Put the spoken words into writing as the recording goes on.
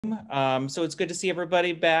So it's good to see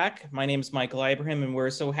everybody back. My name is Michael Ibrahim, and we're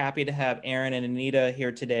so happy to have Erin and Anita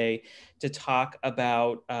here today to talk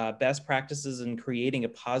about best practices in creating a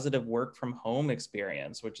positive work from home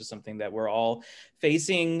experience, which is something that we're all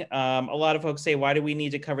facing. A lot of folks say, why do we need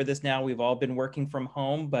to cover this now? We've all been working from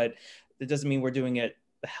home, but it doesn't mean we're doing it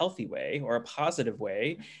a healthy way or a positive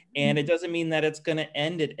way. And it doesn't mean that it's going to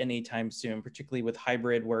end at any time soon, particularly with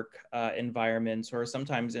hybrid work environments or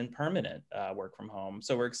sometimes in permanent work from home.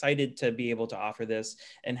 So we're excited to be able to offer this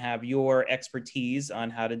and have your expertise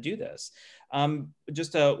on how to do this.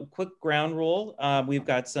 Just a quick ground rule. We've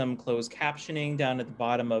got some closed captioning down at the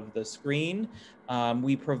bottom of the screen.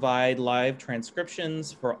 We provide live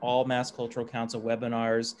transcriptions for all Mass Cultural Council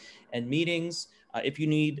webinars and meetings. If you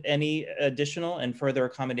need any additional and further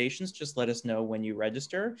accommodations, just let us know when you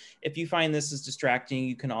register. If you find this is distracting,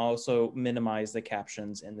 you can also minimize the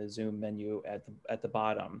captions in the Zoom menu at the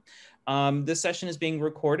bottom. This session is being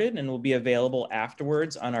recorded and will be available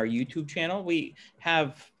afterwards on our YouTube channel. We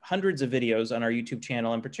have hundreds of videos on our YouTube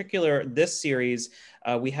channel. In particular, this series,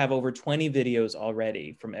 we have over 20 videos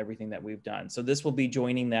already from everything that we've done. So this will be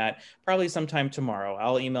joining that probably sometime tomorrow.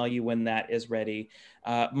 I'll email you when that is ready.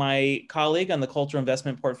 My colleague on the Cultural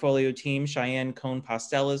Investment Portfolio team, Cheyenne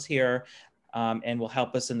Cohn-Pastel, is here and will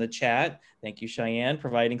help us in the chat. Thank you, Cheyenne,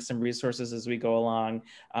 providing some resources as we go along.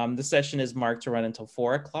 The session is marked to run until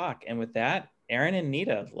 4 o'clock. And with that, Erin and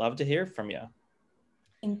Nita, love to hear from you.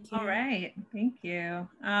 Thank you. All right, thank you.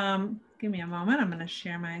 Give me a moment. I'm going to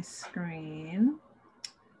share my screen.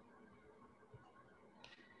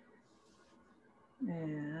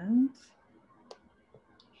 And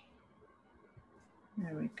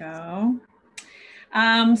there we go.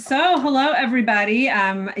 So hello, everybody.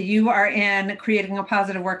 You are in creating a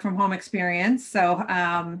positive work from home experience. So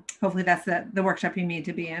hopefully that's the workshop you need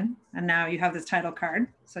to be in. And now you have this title card,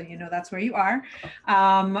 so you know that's where you are.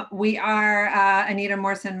 We are Anita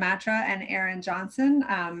Morrison-Matra and Erin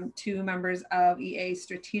Johnson, two members of EA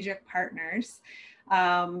Strategic Partners.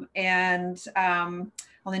 I'll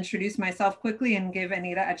introduce myself quickly and give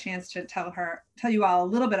Anita a chance to tell you all a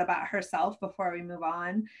little bit about herself before we move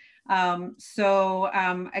on. Again,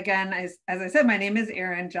 as I said, my name is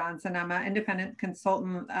Erin Johnson. I'm an independent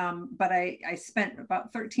consultant, but I spent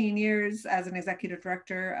about 13 years as an executive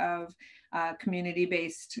director of a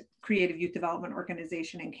community-based creative youth development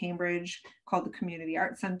organization in Cambridge called the Community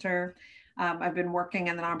Arts Center. I've been working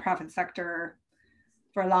in the nonprofit sector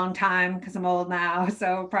for a long time because I'm old now.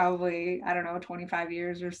 So probably, I don't know, 25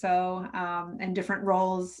 years or so, in different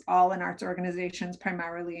roles, all in arts organizations,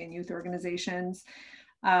 primarily in youth organizations.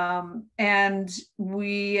 And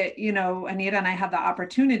we, Anita and I had the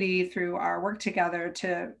opportunity through our work together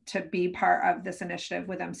to be part of this initiative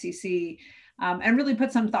with MCC, and really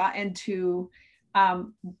put some thought into,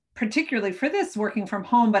 particularly for this working from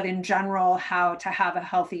home, but in general, how to have a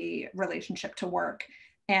healthy relationship to work.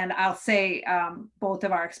 And I'll say both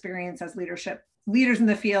of our experience as leaders in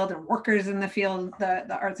the field and workers in the field,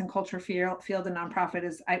 the arts and culture field and nonprofit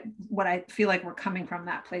is what I feel like we're coming from,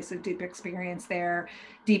 that place of deep experience there,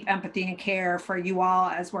 deep empathy and care for you all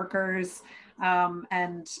as workers,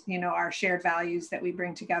 and our shared values that we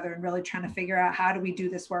bring together, and really trying to figure out how do we do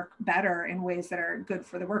this work better in ways that are good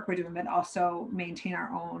for the work we're doing, but also maintain our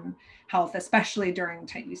own health, especially during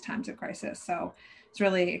these times of crisis. So it's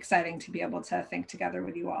really exciting to be able to think together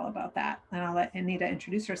with you all about that. And I'll let Anita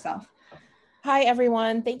introduce herself. Hi,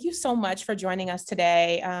 everyone. Thank you so much for joining us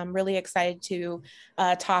today. I'm really excited to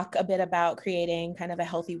talk a bit about creating kind of a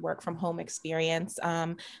healthy work from home experience.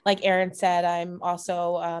 Like Erin said, I'm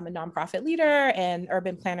also a nonprofit leader and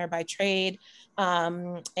urban planner by trade,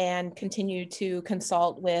 and continue to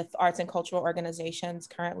consult with arts and cultural organizations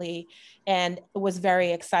currently, and was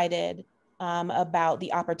very excited about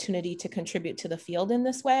the opportunity to contribute to the field in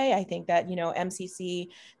this way. I think that, MCC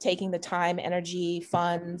taking the time, energy,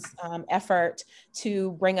 funds, effort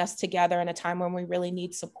to bring us together in a time when we really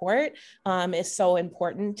need support is so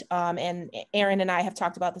important. And Erin and I have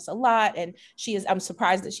talked about this a lot, and I'm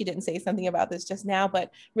surprised that she didn't say something about this just now, but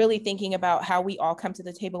really thinking about how we all come to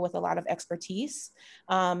the table with a lot of expertise,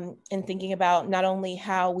 and thinking about not only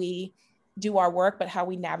how we do our work, but how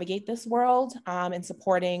we navigate this world, and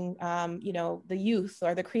supporting, the youth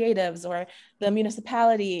or the creatives or the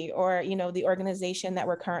municipality or, the organization that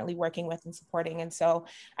we're currently working with and supporting. And so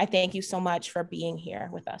I thank you so much for being here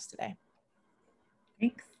with us today.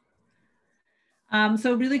 Thanks.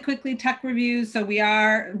 So really quickly, tech reviews. So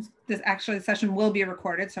this session will be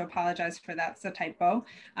recorded, so apologize for that. It's a typo.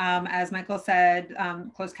 As Michael said,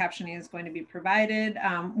 closed captioning is going to be provided.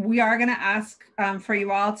 We are going to ask for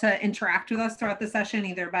you all to interact with us throughout the session,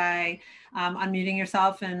 either by unmuting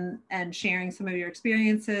yourself and sharing some of your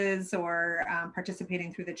experiences, or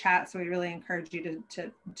participating through the chat. So we really encourage you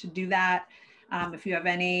to do that. If you have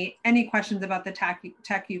any questions about the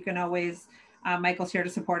tech, you can always Michael's here to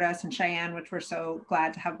support us, and Cheyenne, which we're so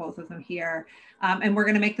glad to have both of them here. And we're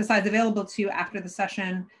going to make the slides available to you after the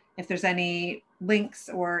session. If there's any links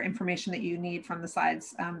or information that you need from the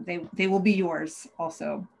slides, they will be yours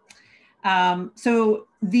also. So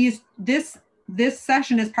this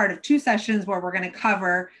session is part of 2 sessions where we're going to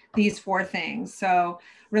cover these 4 things. So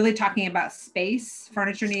really talking about space,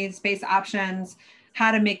 furniture needs, space options,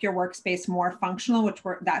 how to make your workspace more functional, which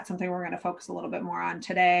that's something we're going to focus a little bit more on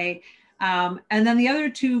today. And then the other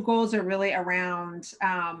 2 goals are really around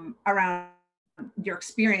your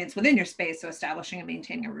experience within your space. So establishing and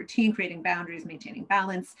maintaining a routine, creating boundaries, maintaining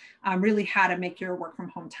balance, really how to make your work from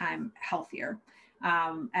home time healthier.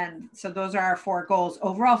 And so those are our 4 goals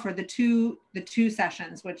overall for the two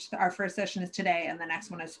sessions, which our first session is today, and the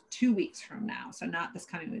next one is 2 weeks from now. So not this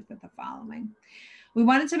coming week, but the following. We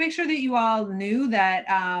wanted to make sure that you all knew that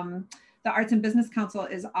the Arts and Business Council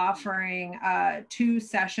is offering 2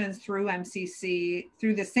 sessions through MCC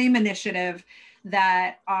through the same initiative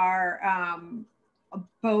that are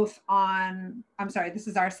both on, this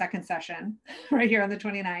is our second session right here on the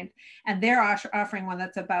 29th. And they're offering one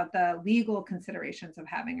that's about the legal considerations of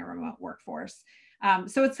having a remote workforce.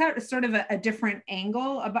 So it's sort of a different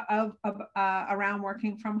angle around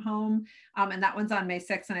working from home. And that one's on May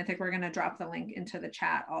 6th. And I think we're going to drop the link into the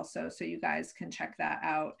chat also, so you guys can check that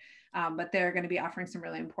out. But they're going to be offering some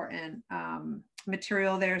really important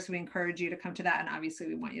material there. So we encourage you to come to that. And obviously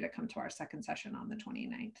we want you to come to our second session on the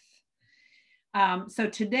 29th. So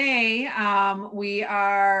today we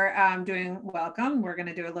are doing welcome. We're going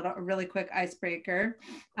to do a really quick icebreaker.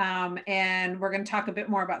 And we're going to talk a bit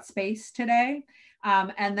more about space today.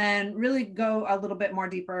 And then really go a little bit more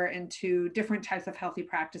deeper into different types of healthy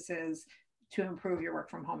practices to improve your work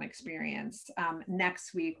from home experience.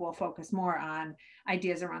 Next week, we'll focus more on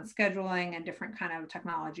ideas around scheduling and different kind of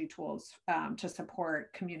technology tools to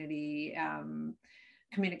support community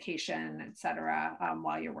communication, et cetera,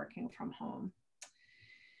 while you're working from home.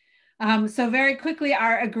 So very quickly,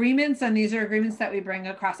 our agreements, and these are agreements that we bring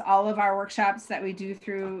across all of our workshops that we do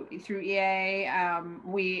through EA.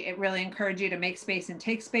 We really encourage you to make space and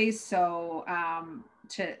take space. So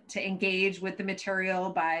to engage with the material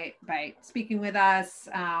by speaking with us,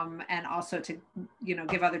 and also to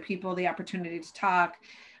give other people the opportunity to talk.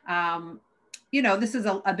 This is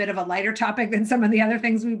a bit of a lighter topic than some of the other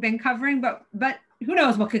things we've been covering, but who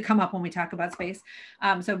knows what could come up when we talk about space.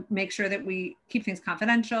 So make sure that we keep things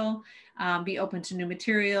confidential, be open to new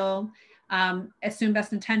material, assume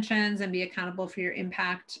best intentions, and be accountable for your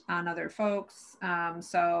impact on other folks.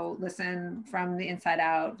 So listen from the inside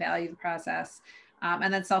out, value the process,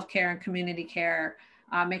 and then self-care and community care.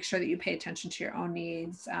 Make sure that you pay attention to your own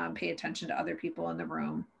needs, pay attention to other people in the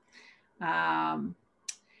room.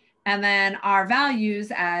 And then our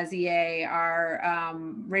values as EA are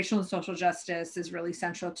racial and social justice is really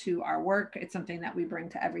central to our work. It's something that we bring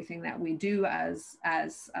to everything that we do as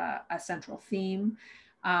a central theme.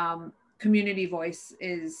 Community voice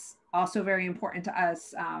is also very important to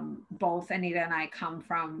us. Both Anita and I come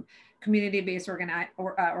from community-based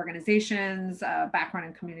organizations, background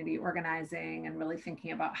in community organizing, and really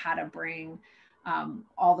thinking about how to bring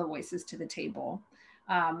all the voices to the table.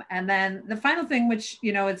 And then the final thing, which,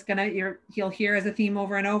 you'll hear as a theme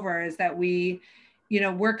over and over, is that we're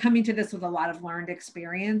coming to this with a lot of learned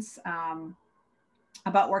experience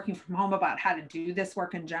about working from home, about how to do this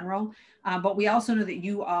work in general. But we also know that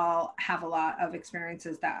you all have a lot of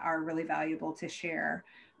experiences that are really valuable to share,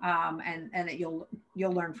 and that you'll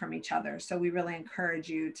learn from each other. So we really encourage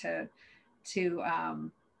you to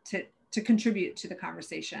contribute to the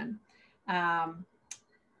conversation.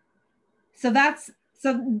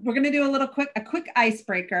 So we're going to do a quick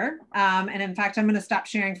icebreaker. And in fact, I'm going to stop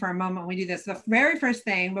sharing for a moment when we do this. The very first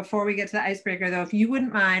thing before we get to the icebreaker, though, if you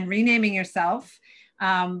wouldn't mind renaming yourself,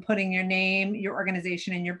 putting your name, your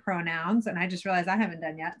organization, and your pronouns. And I just realized I haven't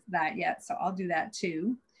done that yet, so I'll do that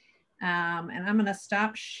too. And I'm going to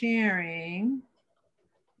stop sharing.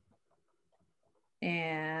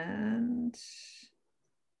 And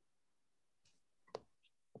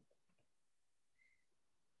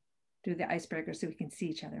do the icebreaker so we can see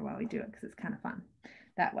each other while we do it, because it's kind of fun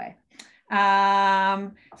that way.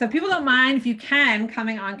 So if people don't mind, if you can,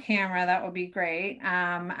 coming on camera, that would be great.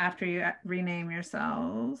 After you rename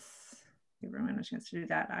yourselves. Give everyone a chance to do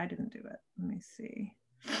that. I didn't do it. Let me see.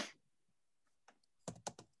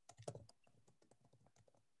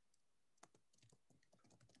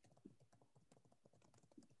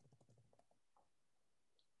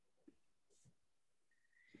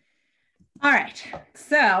 All right,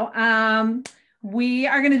 so we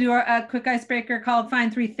are going to do a quick icebreaker called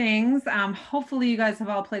Find Three Things. Hopefully you guys have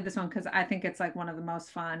all played this one because I think it's like one of the most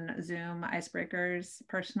fun Zoom icebreakers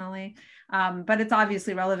personally. But it's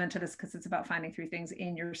obviously relevant to this because it's about finding three things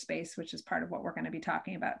in your space, which is part of what we're going to be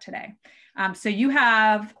talking about today. So you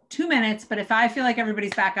have 2 minutes, but if I feel like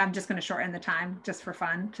everybody's back, I'm just going to shorten the time just for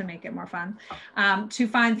fun, to make it more fun, to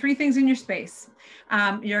find three things in your space.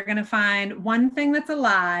 You're going to find one thing that's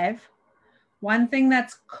alive, one thing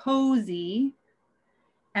that's cozy,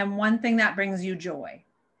 and one thing that brings you joy.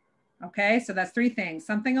 Okay, so that's three things: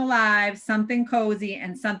 something alive, something cozy,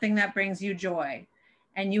 and something that brings you joy.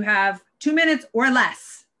 And you have 2 minutes or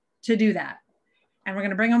less to do that. And we're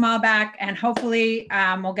going to bring them all back, and hopefully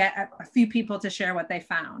we'll get a few people to share what they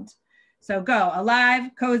found. So go: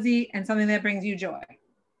 alive, cozy, and something that brings you joy.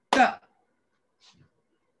 Go.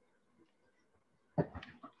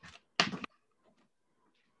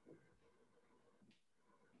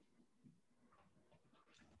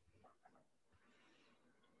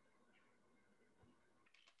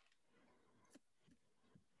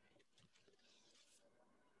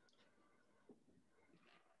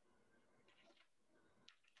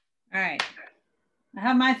 All right, I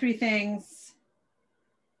have my three things.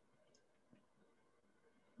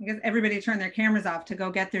 I guess everybody turned their cameras off to go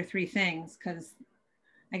get their three things because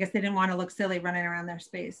I guess they didn't want to look silly running around their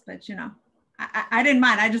space, but you know, I didn't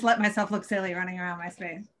mind. I just let myself look silly running around my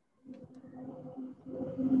space.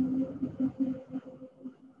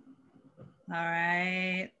 All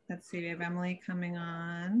right, let's see, we have Emily coming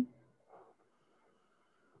on.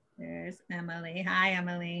 There's Emily. Hi,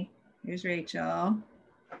 Emily. Here's Rachel.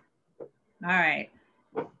 All right,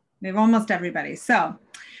 we have almost everybody. So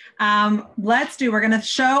we're gonna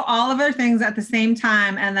show all of our things at the same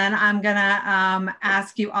time, and then I'm gonna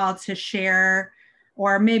ask you all to share,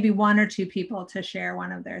 or maybe one or two people to share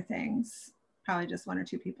one of their things. Probably just one or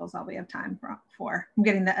two people is all we have time for. I'm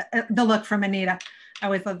getting the look from Anita. I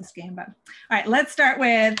always love this game, but all right, let's start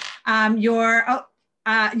with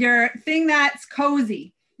your thing that's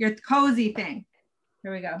cozy, your cozy thing.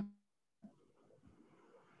 Here we go.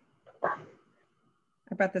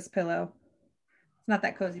 I brought this pillow. It's not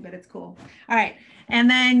that cozy, but it's cool. All right, and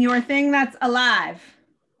then your thing that's alive.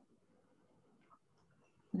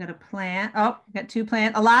 We got a plant. Oh, we got two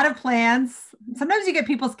plants. A lot of plants. Sometimes you get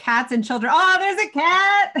people's cats and children. Oh, there's a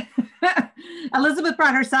cat. Elizabeth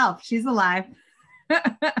brought herself. She's alive.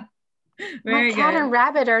 Very my cat good. And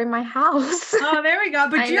rabbit are in my house. Oh, there we go.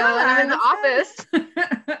 But you're I'm in the office.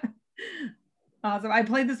 Awesome. I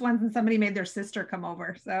played this once and somebody made their sister come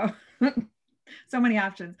over. So, so many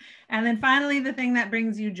options. And then finally, the thing that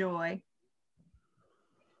brings you joy.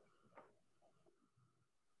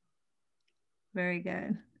 Very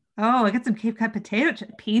good. Oh, I got some Cape Cod potato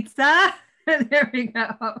chip pizza. There we go.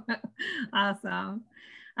 Awesome.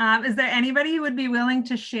 Is there anybody who would be willing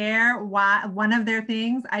to share one of their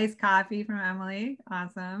things? Iced coffee from Emily.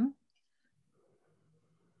 Awesome.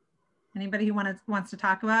 Anybody who wants to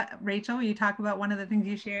talk about? Rachel, will you talk about one of the things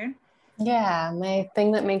you shared? Yeah, my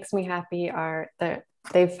thing that makes me happy are that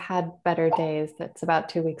they've had better days. That's about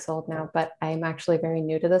 2 weeks old now, but I'm actually very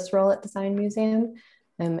new to this role at Design Museum.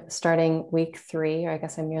 I'm starting week 3, or I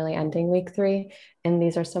guess I'm nearly ending week 3. And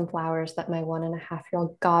these are some flowers that my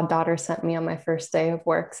 1.5-year-old goddaughter sent me on my first day of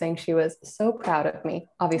work, saying she was so proud of me,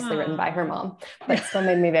 obviously written by her mom, but still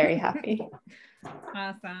made me very happy.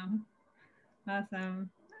 Awesome.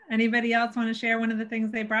 Awesome. Anybody else want to share one of the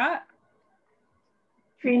things they brought?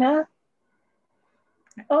 Trina?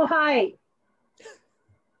 Oh, hi.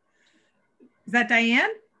 Is that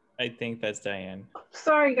Diane? I think that's Diane.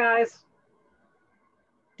 Sorry, guys.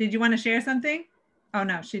 Did you want to share something? Oh,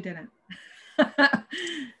 no, she didn't.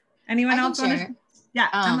 Anyone else want to? Yeah,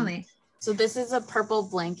 Emily. So this is a purple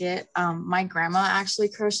blanket. My grandma actually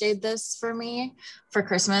crocheted this for me for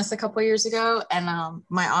Christmas a couple years ago, and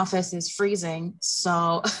my office is freezing.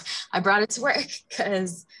 So I brought it to work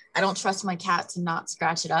because I don't trust my cat to not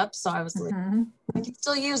scratch it up. So I was like, I can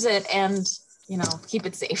still use it and, you know, keep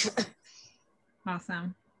it safe.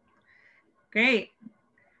 Awesome. Great.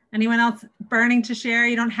 Anyone else burning to share?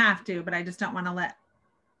 You don't have to, but I just don't want to let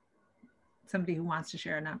somebody who wants to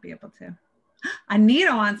share not be able to.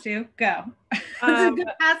 Anita wants to go. It's a good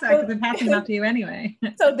pass out because I'm passing it off to you anyway.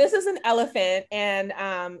 So this is an elephant, and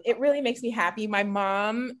it really makes me happy. My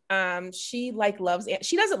mom, she loves,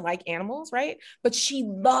 she doesn't like animals, right? But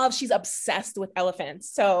she's obsessed with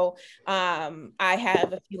elephants. So I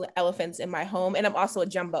have a few elephants in my home, and I'm also a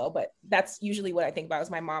jumbo, but that's usually what I think about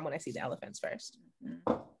is my mom when I see the elephants first.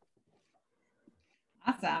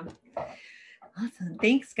 Awesome. Awesome.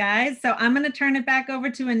 Thanks, guys. So I'm going to turn it back over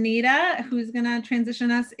to Anita, who's going to transition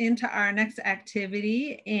us into our next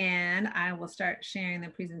activity, and I will start sharing the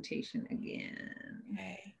presentation again.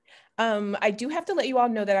 Okay. I do have to let you all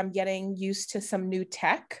know that I'm getting used to some new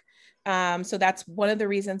tech. So that's one of the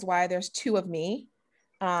reasons why there's two of me.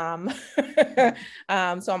 So I'm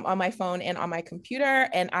on my phone and on my computer,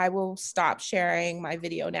 and I will stop sharing my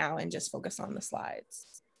video now and just focus on the slides.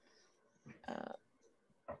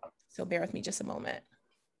 So bear with me just a moment.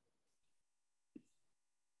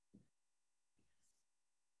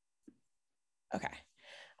 Okay.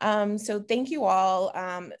 So thank you all.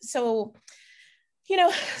 So, you know,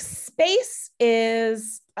 space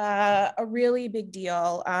is a really big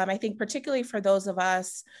deal. I think particularly for those of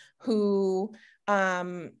us who,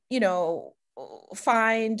 you know,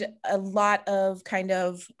 find a lot of kind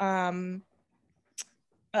of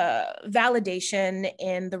validation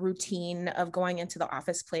in the routine of going into the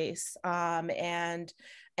office place,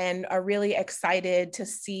 and are really excited to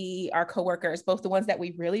see our coworkers, both the ones that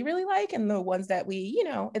we really, really like and the ones that we, you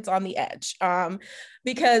know, it's on the edge.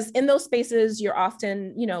 Because in those spaces, you're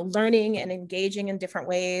often, you know, learning and engaging in different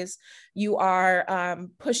ways. You are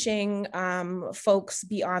pushing folks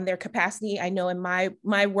beyond their capacity. I know in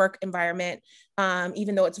my work environment,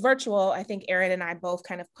 even though it's virtual, I think Erin and I both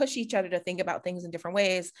kind of push each other to think about things in different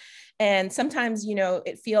ways. And sometimes, you know,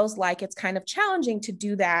 it feels like it's kind of challenging to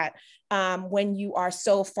do that when you are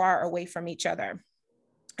so far away from each other.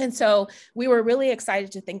 And so we were really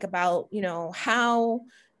excited to think about, you know, how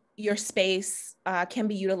your space can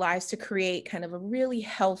be utilized to create kind of a really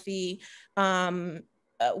healthy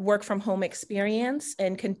work from home experience,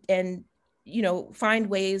 and you know, find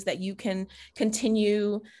ways that you can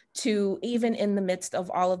continue to, even in the midst of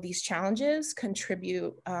all of these challenges,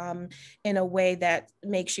 contribute in a way that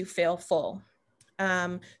makes you feel full.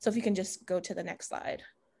 So if you can just go to the next slide.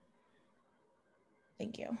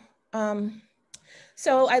 Thank you.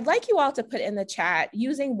 So I'd like you all to put in the chat,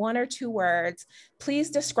 using 1 or 2 words, please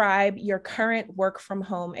describe your current work from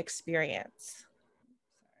home experience.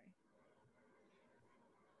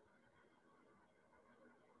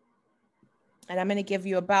 And I'm going to give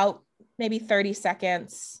you about maybe 30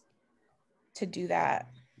 seconds to do that.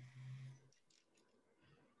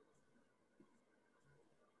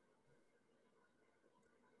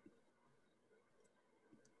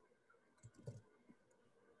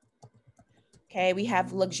 Okay, we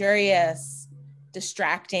have luxurious,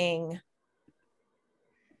 distracting,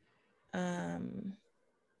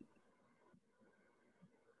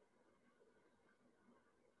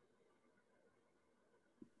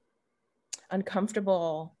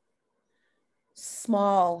 uncomfortable,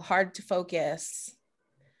 small, hard to focus,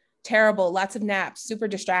 terrible, lots of naps, super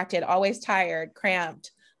distracted, always tired,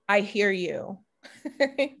 cramped. I hear you.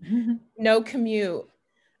 No commute.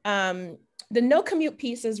 The no commute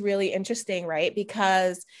piece is really interesting, right?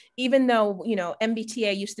 Because even though, you know,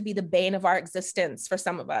 MBTA used to be the bane of our existence for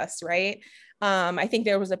some of us, right? I think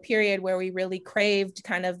there was a period where we really craved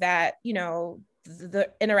kind of that, you know, the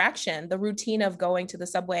interaction, the routine of going to the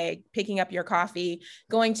subway, picking up your coffee,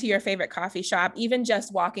 going to your favorite coffee shop, even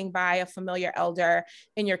just walking by a familiar elder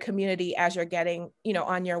in your community as you're getting, you know,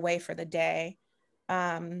 on your way for the day.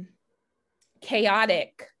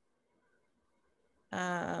 Chaotic.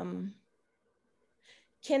 I'm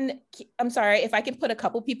sorry, if I can put a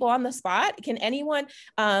couple people on the spot, can anyone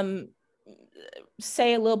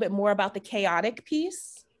say a little bit more about the chaotic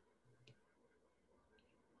piece?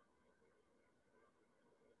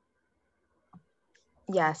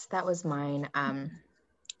 Yes, that was mine.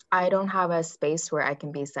 I don't have a space where I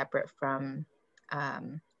can be separate from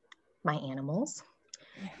my animals.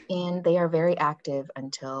 And they are very active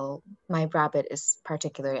until, my rabbit is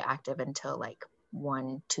particularly active until like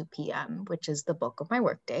 1, 2 p.m., which is the bulk of my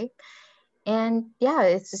workday. And yeah,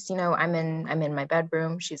 it's just, you know, I'm in my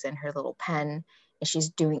bedroom, she's in her little pen, and she's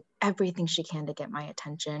doing everything she can to get my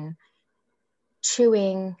attention,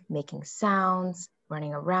 chewing, making sounds,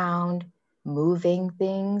 running around, moving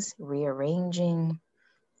things, rearranging.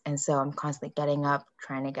 And so I'm constantly getting up,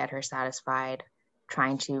 trying to get her satisfied,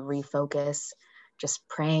 trying to refocus, just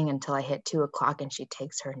praying until I hit 2 o'clock and she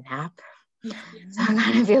takes her nap. So it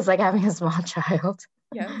kind of feels like having a small child.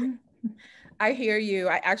 Yeah, I hear you.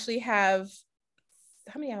 I actually have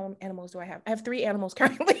how many animals do I have? I have 3 animals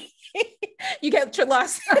currently. You get your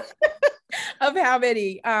loss of how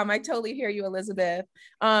many. I totally hear you, Elizabeth.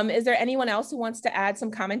 Is there anyone else who wants to add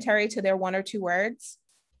some commentary to their 1 or 2 words?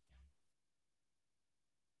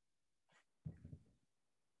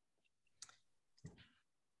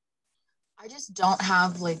 I just don't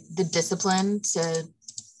have like the discipline to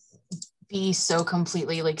be so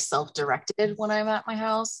completely like self-directed when I'm at my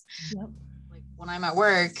house. Yep. Like when I'm at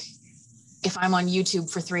work, if I'm on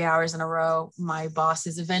YouTube for 3 hours in a row, my boss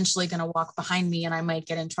is eventually going to walk behind me and I might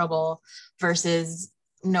get in trouble, versus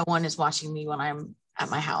no one is watching me when I'm at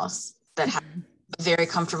my house that has a very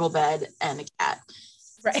comfortable bed and a cat.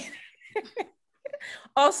 Right.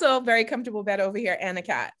 Also very comfortable bed over here and a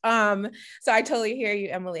cat. So I totally hear you,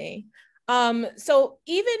 Emily. So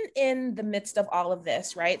even in the midst of all of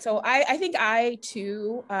this, right? So I think I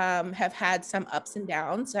too have had some ups and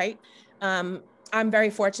downs, right? I'm very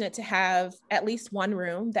fortunate to have at least one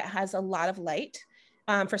room that has a lot of light.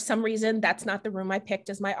 For some reason, that's not the room I picked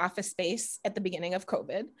as my office space at the beginning of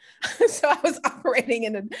COVID. So I was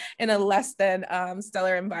operating in a less than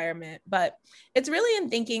stellar environment. But it's really in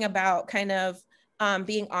thinking about kind of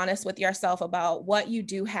being honest with yourself about what you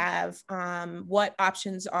do have, what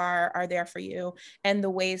options are there for you, and the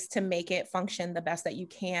ways to make it function the best that you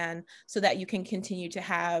can so that you can continue to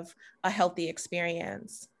have a healthy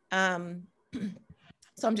experience.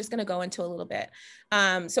 So I'm just going to go into a little bit.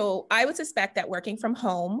 So I would suspect that working from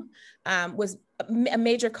home was a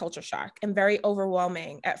major culture shock and very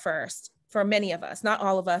overwhelming at first for many of us, not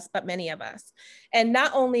all of us, but many of us. And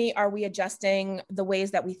not only are we adjusting the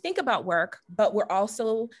ways that we think about work, but we're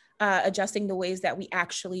also adjusting the ways that we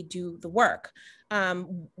actually do the work,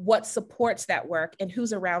 what supports that work and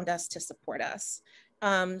who's around us to support us.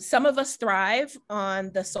 Some of us thrive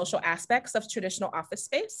on the social aspects of traditional office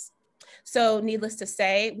space. So needless to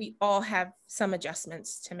say, we all have some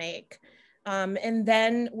adjustments to make. And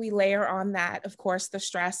then we layer on that, of course, the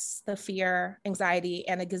stress, the fear, anxiety,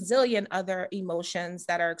 and a gazillion other emotions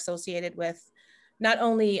that are associated with not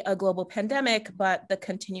only a global pandemic, but the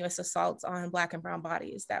continuous assaults on Black and brown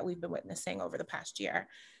bodies that we've been witnessing over the past year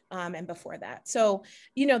and before that. So,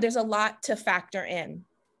 you know, there's a lot to factor in.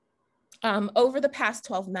 Over the past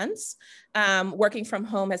 12 months, working from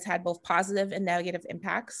home has had both positive and negative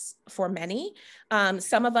impacts for many.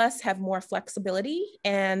 Some of us have more flexibility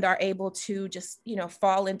and are able to just, you know,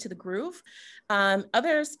 fall into the groove.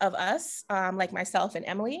 Others of us, like myself and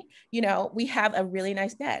Emily, you know, we have a really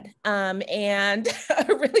nice bed and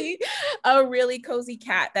a really cozy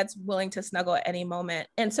cat that's willing to snuggle at any moment.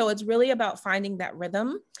 And so it's really about finding that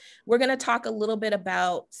rhythm. We're going to talk a little bit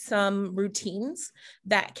about some routines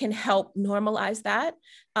that can help normalize that.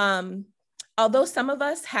 Although some of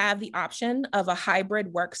us have the option of a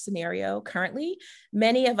hybrid work scenario currently,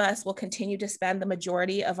 many of us will continue to spend the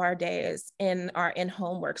majority of our days in our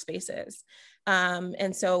in-home workspaces.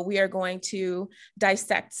 And so we are going to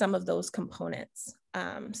dissect some of those components.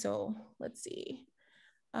 So let's see.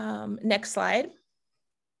 Next slide.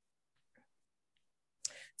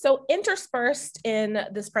 So interspersed in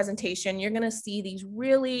this presentation, you're going to see these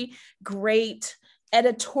really great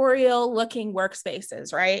editorial looking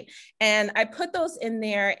workspaces, right? And I put those in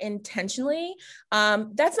there intentionally.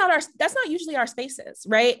 That's not usually our spaces,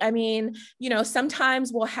 right? I mean, you know,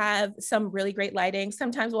 sometimes we'll have some really great lighting.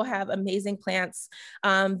 Sometimes we'll have amazing plants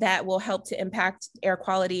that will help to impact air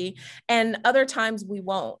quality. And other times we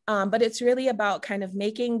won't. But it's really about kind of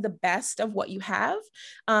making the best of what you have,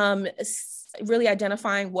 really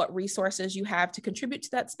identifying what resources you have to contribute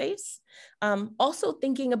to that space. Also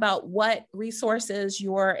thinking about what resources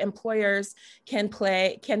your employers can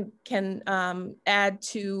add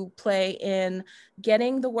to play in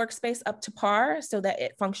getting the workspace up to par so that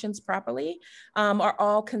it functions properly, are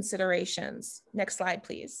all considerations. Next slide,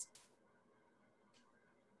 please.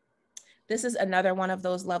 This is another one of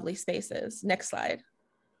those lovely spaces. Next slide.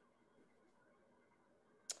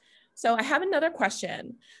 So I have another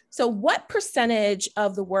question. So what percentage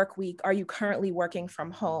of the work week are you currently working from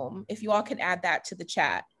home? If you all could add that to the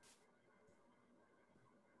chat.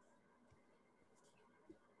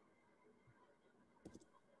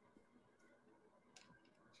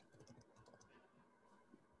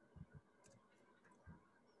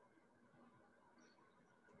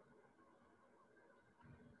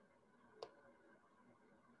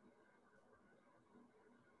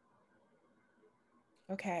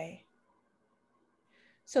 Okay.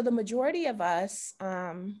 So the majority of us,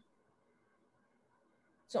 so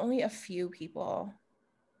only a few people,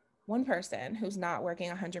 one person who's not working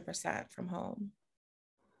 100% from home.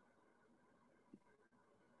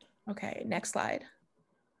 Okay, next slide.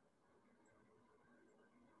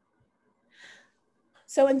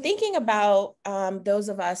 So in thinking about those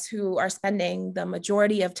of us who are spending the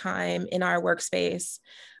majority of time in our workspace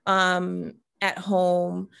at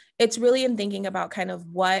home, it's really in thinking about kind of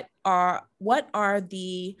what are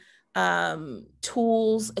the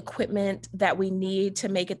tools, equipment that we need to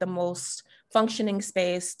make it the most functioning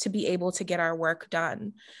space to be able to get our work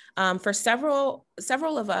done. For several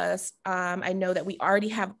of us, I know that we already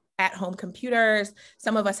have at-home computers.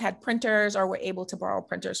 Some of us had printers or were able to borrow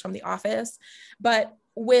printers from the office. But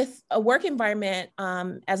with a work environment,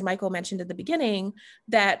 as Michael mentioned at the beginning,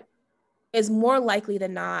 that is more likely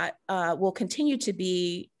than not will continue to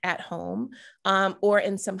be at home or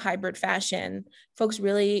in some hybrid fashion, folks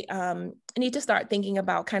really need to start thinking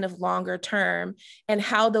about kind of longer term and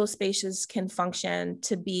how those spaces can function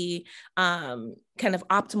to be kind of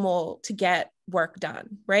optimal to get work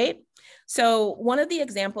done, right? So one of the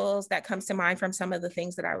examples that comes to mind from some of the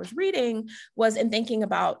things that I was reading was in thinking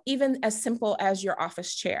about even as simple as your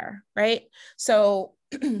office chair, right? So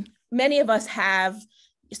many of us have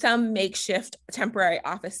some makeshift temporary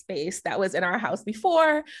office space that was in our house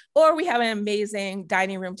before, or we have an amazing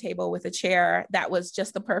dining room table with a chair that was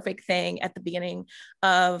just the perfect thing at the beginning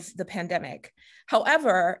of the pandemic.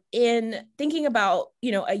 However, in thinking about,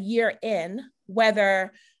 a year in,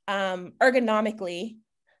 whether ergonomically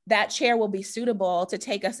that chair will be suitable to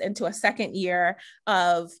take us into a second year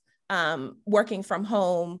of working from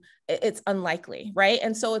home, it's unlikely, right?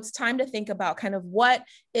 And so it's time to think about kind of what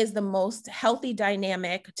is the most healthy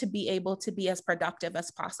dynamic to be able to be as productive as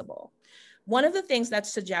possible. One of the things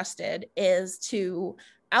that's suggested is to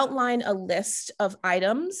outline a list of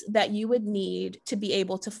items that you would need to be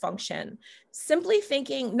able to function. Simply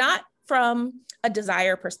thinking, not from a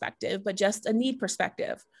desire perspective, but just a need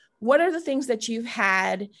perspective. What are the things that you've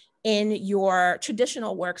had in your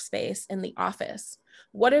traditional workspace in the office?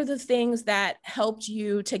 What are the things that helped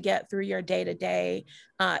you to get through your day-to-day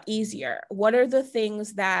easier? What are the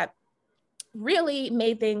things that really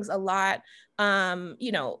made things a lot,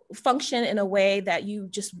 function in a way that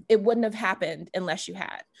it wouldn't have happened unless you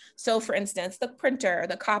had. So for instance, the printer,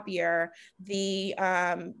 the copier, the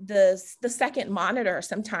second monitor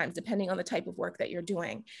sometimes, depending on the type of work that you're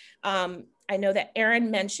doing. I know that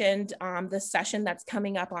Erin mentioned the session that's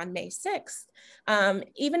coming up on May 6th.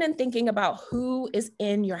 Even in thinking about who is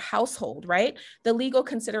in your household, right? The legal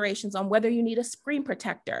considerations on whether you need a screen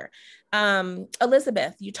protector.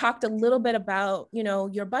 Elizabeth, you talked a little bit about,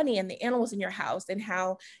 your bunny and the animals in your house and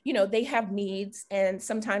how, they have needs, and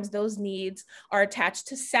sometimes those needs are attached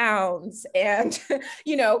to sounds and,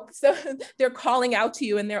 so they're calling out to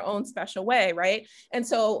you in their own special way, right? And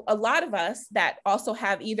so a lot of us that also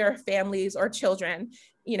have either families or children,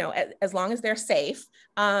 as long as they're safe,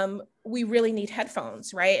 we really need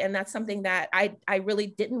headphones, right? And that's something that I really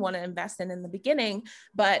didn't want to invest in the beginning,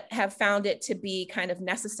 but have found it to be kind of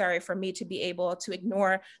necessary for me to be able to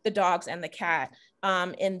ignore the dogs and the cat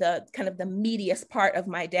in the kind of the meatiest part of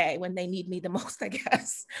my day when they need me the most, I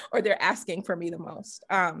guess, or they're asking for me the most.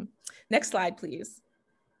 Next slide, please.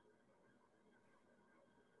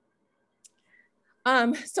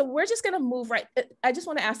 So we're just going to move right. I just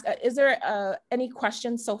want to ask, is there any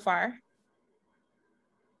questions so far?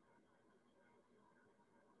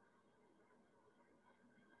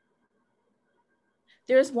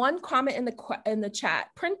 There's one comment in the chat.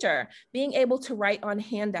 Printer, being able to write on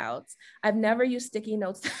handouts. I've never used sticky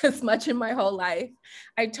notes as much in my whole life.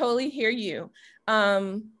 I totally hear you.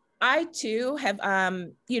 I too have,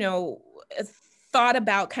 thought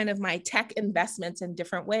about kind of my tech investments in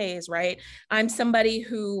different ways, right? I'm somebody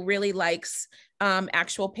who really likes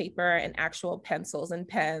actual paper and actual pencils and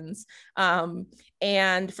pens.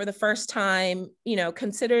 And for the first time,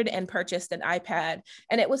 considered and purchased an iPad.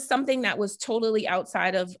 And it was something that was totally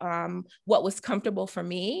outside of what was comfortable for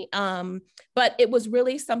me. But it was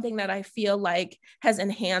really something that I feel like has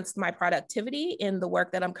enhanced my productivity in the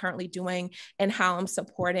work that I'm currently doing and how I'm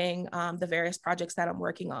supporting the various projects that I'm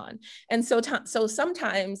working on. And so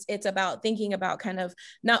sometimes it's about thinking about kind of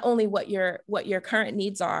not only what your current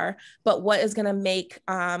needs are, but what is going to make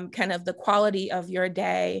kind of the quality of your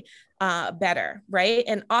day better, right?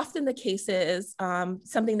 And often the case is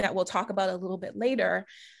something that we'll talk about a little bit later,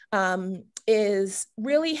 is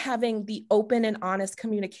really having the open and honest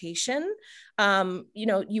communication.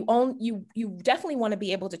 You definitely want to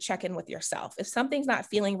be able to check in with yourself. If something's not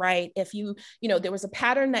feeling right, if there was a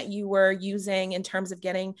pattern that you were using in terms of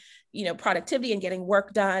getting, productivity and getting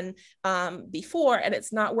work done before, and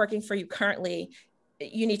it's not working for you currently,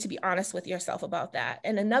 you need to be honest with yourself about that.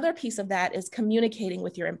 And another piece of that is communicating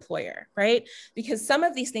with your employer, right? Because some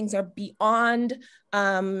of these things are beyond,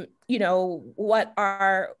 you know, what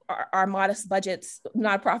our modest budgets,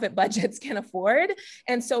 nonprofit budgets can afford.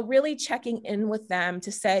 And so really checking in with them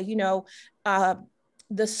to say, you know,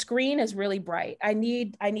 the screen is really bright. I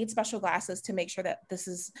need special glasses to make sure that this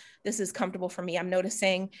is comfortable for me. I'm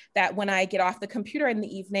noticing that when I get off the computer in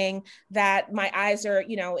the evening, that my eyes are,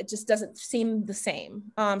 you know, it just doesn't seem the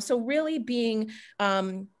same. So really being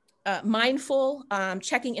mindful,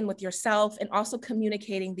 checking in with yourself, and also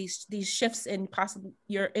communicating these shifts in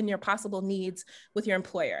your possible needs with your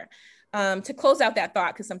employer. To close out that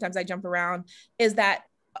thought, because sometimes I jump around, is that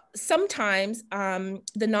sometimes the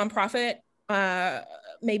nonprofit,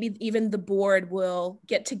 maybe even the board will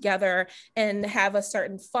get together and have a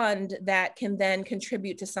certain fund that can then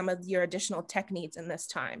contribute to some of your additional tech needs in this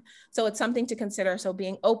time. So it's something to consider. So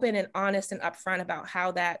being open and honest and upfront about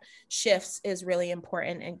how that shifts is really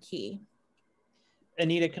important and key.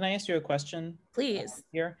 Anita, can I ask you a question? Please.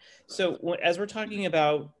 Here. So as we're talking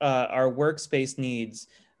about our workspace needs,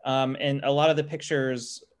 and a lot of the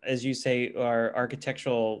pictures, as you say, are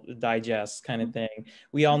architectural digests kind of thing.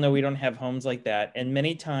 We all know we don't have homes like that. And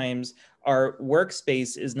many times our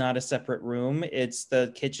workspace is not a separate room. It's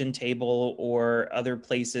the kitchen table or other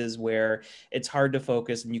places where it's hard to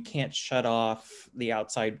focus and you can't shut off the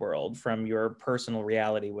outside world from your personal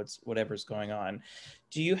reality, whatever's going on.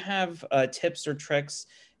 Do you have tips or tricks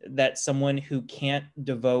that someone who can't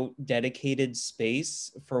devote dedicated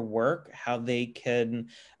space for work, how they can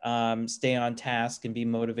stay on task and be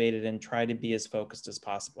motivated and try to be as focused as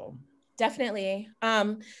possible? Definitely.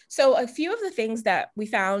 So a few of the things that we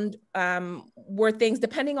found were things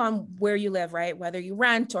depending on where you live, right? Whether you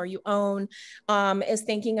rent or you own, is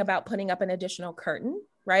thinking about putting up an additional curtain.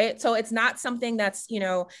 Right. So it's not something that's, you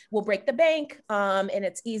know, will break the bank, and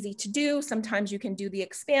it's easy to do. Sometimes you can do the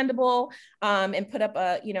expandable and put up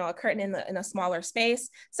a, you know, a curtain in a smaller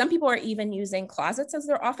space. Some people are even using closets as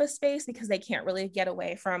their office space because they can't really get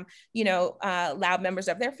away from, you know, loud members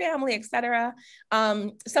of their family, et cetera.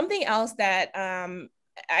 Something else that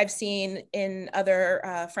I've seen in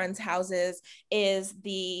other friends' houses is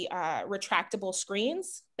the retractable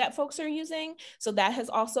screens that folks are using. So that has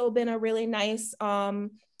also been a really nice option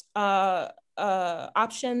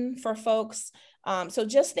for folks. So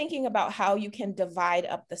just thinking about how you can divide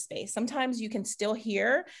up the space. Sometimes you can still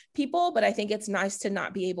hear people, but I think it's nice to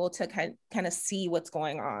not be able to kind of see what's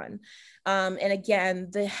going on. And again,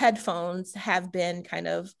 the headphones have been kind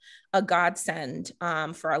of a godsend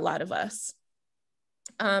for a lot of us.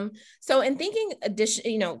 So in thinking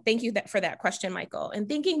you know, thank you for that question, Michael, and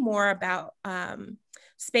thinking more about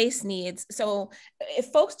space needs. So if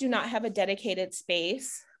folks do not have a dedicated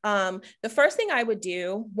space, the first thing I would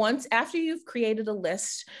do after you've created a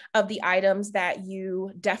list of the items that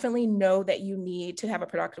you definitely know that you need to have a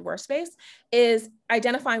productive workspace is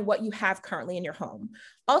identifying what you have currently in your home.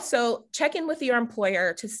 Also, check in with your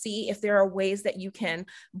employer to see if there are ways that you can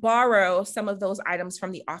borrow some of those items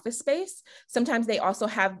from the office space. Sometimes they also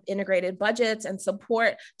have integrated budgets and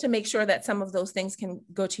support to make sure that some of those things can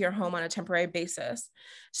go to your home on a temporary basis.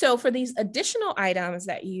 So for these additional items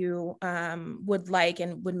that you would like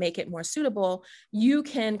and would make it more suitable, you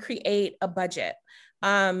can create a budget.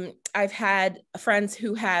 I've had friends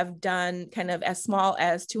who have done kind of as small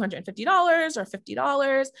as $250 or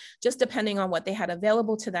 $50, just depending on what they had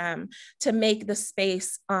available to them to make the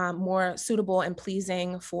space more suitable and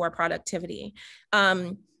pleasing for productivity.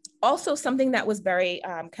 Also, something that was very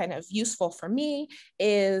kind of useful for me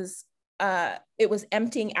is it was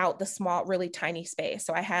emptying out the small, really tiny space.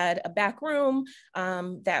 So I had a back room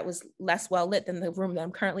that was less well lit than the room that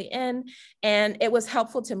I'm currently in. And it was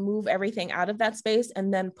helpful to move everything out of that space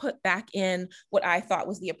and then put back in what I thought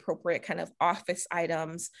was the appropriate kind of office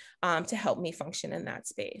items to help me function in that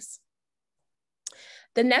space.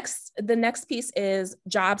 The next piece is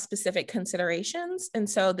job-specific considerations. And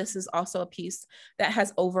so this is also a piece that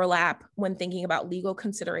has overlap when thinking about legal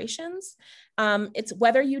considerations. It's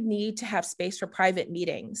whether you need to have space for private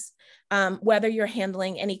meetings, whether you're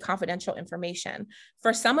handling any confidential information.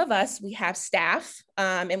 For some of us, we have staff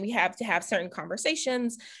and we have to have certain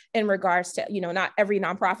conversations in regards to, you know, not every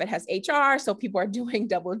nonprofit has HR, so people are doing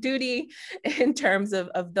double duty in terms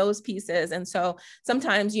of those pieces. And so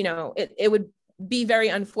sometimes, you know, it would be very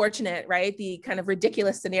unfortunate, right? The kind of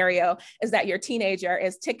ridiculous scenario is that your teenager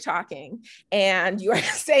is TikToking and you are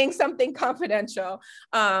saying something confidential.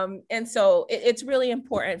 And so it's really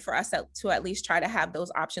important for us to at least try to have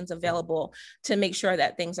those options available to make sure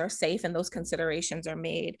that things are safe and those considerations are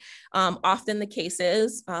made. Often the case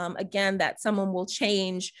is, again, that someone will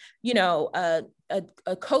change, you know,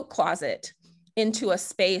 a coat closet into a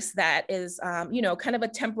space that is, you know, kind of a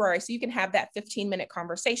temporary, so you can have that 15-minute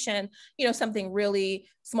conversation, you know, something really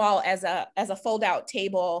small as a fold out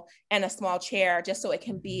table and a small chair, just so it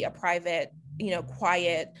can be a private, you know,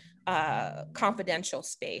 quiet, confidential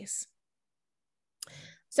space.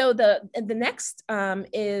 So the next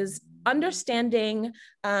is understanding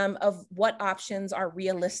of what options are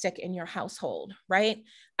realistic in your household, right?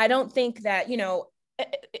 I don't think that, you know,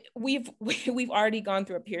 we've already gone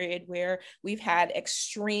through a period where we've had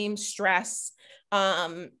extreme stress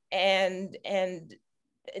and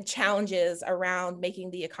challenges around making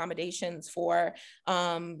the accommodations for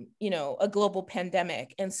you know, a global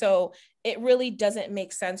pandemic. And so it really doesn't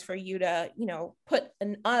make sense for you to, you know, put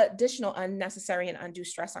an additional unnecessary and undue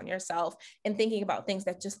stress on yourself and thinking about things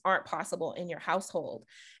that just aren't possible in your household.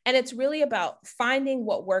 And it's really about finding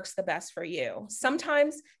what works the best for you.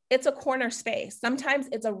 Sometimes it's a corner space. Sometimes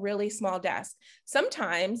it's a really small desk.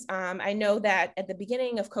 Sometimes I know that at the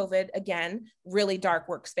beginning of COVID, again, really dark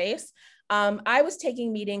workspace, I was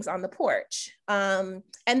taking meetings on the porch, and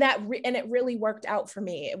it really worked out for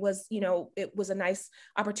me. It was, you know, it was a nice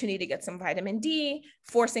opportunity to get some vitamin D,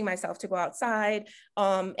 forcing myself to go outside,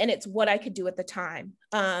 and it's what I could do at the time.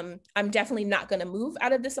 I'm definitely not going to move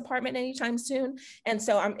out of this apartment anytime soon, and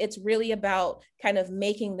so it's really about kind of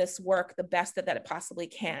making this work the best that it possibly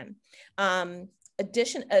can.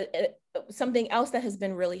 Something else that has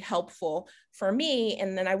been really helpful for me,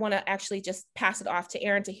 and then I want to actually just pass it off to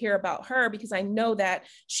Erin to hear about her, because I know that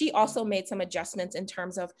she also made some adjustments in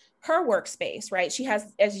terms of her workspace, right? She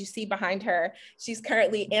has, as you see behind her, she's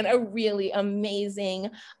currently in a really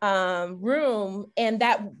amazing room, and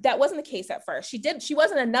that wasn't the case at first. She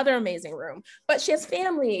was in another amazing room, but she has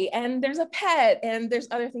family and there's a pet and there's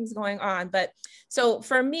other things going on. But so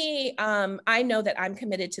for me, I know that I'm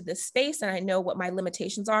committed to this space and I know what my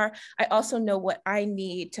limitations are. I also know what I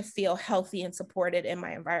need to feel healthy and supported in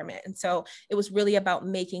my environment. And so it was really about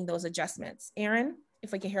making those adjustments. Erin,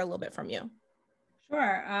 if we can hear a little bit from you.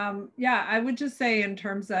 Sure. Yeah, I would just say in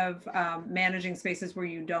terms of managing spaces where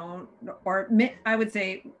you don't, or I would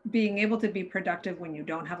say being able to be productive when you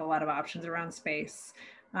don't have a lot of options around space.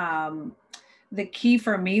 The key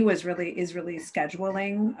for me is really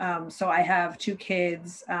scheduling. So I have 2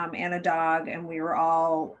 kids and a dog, and we were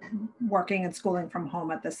all working and schooling from home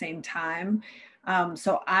at the same time.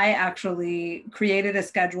 So I actually created a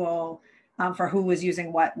schedule for who was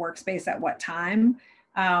using what workspace at what time.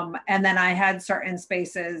 And then I had certain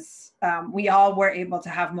spaces, we all were able to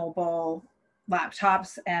have mobile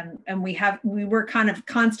laptops, and we were kind of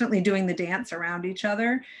constantly doing the dance around each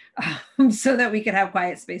other so that we could have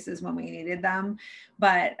quiet spaces when we needed them.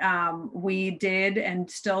 But we did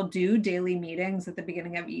and still do daily meetings at the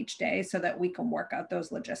beginning of each day so that we can work out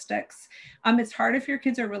those logistics. It's hard if your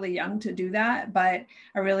kids are really young to do that, but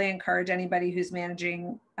I really encourage anybody who's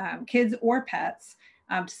managing kids or pets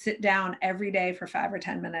to sit down every day for 5 or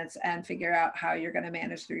 10 minutes and figure out how you're going to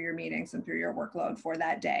manage through your meetings and through your workload for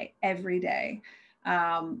that day, every day.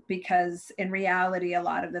 Because in reality, a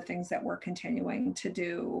lot of the things that we're continuing to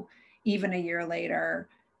do, even a year later,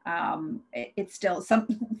 it's still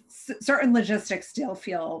certain logistics still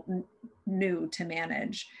feel new to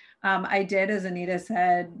manage. I did, as Anita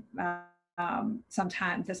said,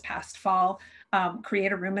 sometime this past fall,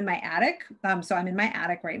 create a room in my attic. So I'm in my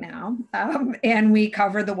attic right now, and we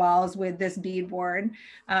covered the walls with this beadboard.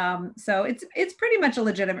 So it's pretty much a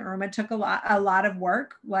legitimate room. It took a lot of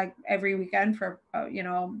work, like every weekend for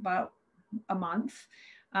about a month.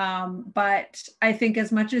 But I think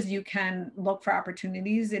as much as you can look for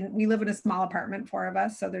opportunities, and we live in a small apartment, 4 of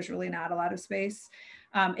us, so there's really not a lot of space.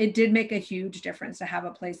 It did make a huge difference to have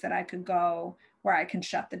a place that I could go where I can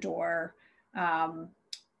shut the door,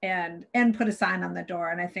 and put a sign on the door.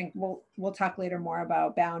 And I think we'll talk later more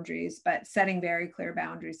about boundaries, but setting very clear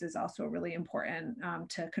boundaries is also really important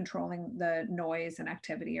to controlling the noise and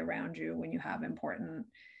activity around you when you have important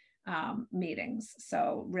meetings.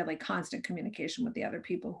 So really constant communication with the other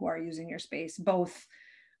people who are using your space, both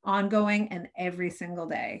ongoing and every single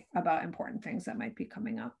day, about important things that might be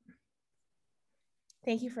coming up.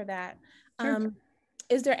 Thank you for that. Sure.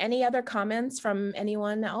 Is there any other comments from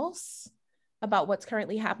anyone else about what's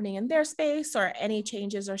currently happening in their space, or any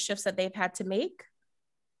changes or shifts that they've had to make?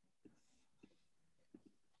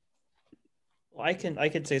 Well, I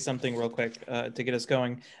could say something real quick to get us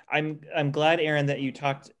going. I'm glad, Erin, that you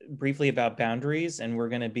talked briefly about boundaries, and we're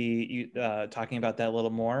going to be talking about that a little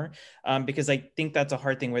more, because I think that's a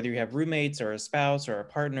hard thing, whether you have roommates or a spouse or a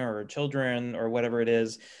partner or children or whatever it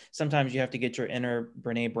is. Sometimes you have to get your inner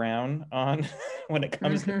Brene Brown on when it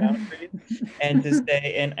comes to boundaries, and to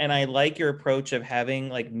say, and I like your approach of having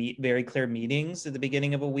like very clear meetings at the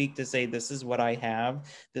beginning of a week to say, this is what I have.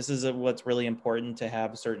 This is what's really important to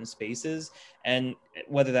have certain spaces. And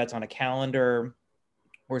whether that's on a calendar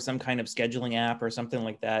or some kind of scheduling app or something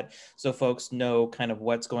like that, so folks know kind of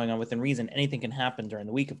what's going on within reason. Anything can happen during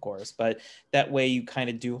the week, of course, but that way you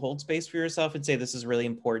kind of do hold space for yourself and say, this is really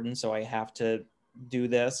important, so I have to do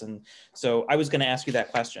this. And so I was going to ask you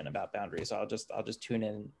that question about boundaries, so I'll just tune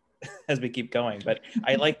in as we keep going. But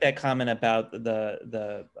I like that comment about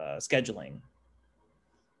the scheduling.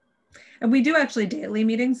 And we do actually daily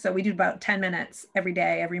meetings. So we do about 10 minutes every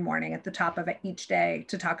day, every morning at the top of each day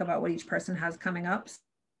to talk about what each person has coming up.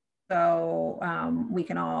 So we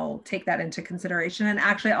can all take that into consideration, and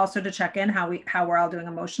actually also to check in how we're all doing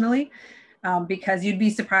emotionally. Because you'd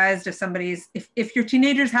be surprised if if your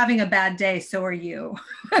teenager's having a bad day, so are you.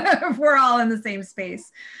 If we're all in the same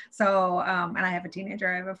space. So, and I have a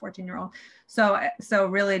teenager, I have a 14-year-old. So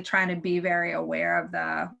really trying to be very aware of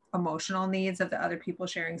the emotional needs of the other people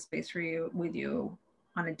sharing space with you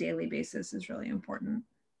on a daily basis is really important.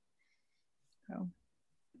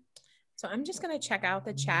 So I'm just going to check out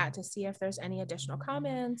the chat to see if there's any additional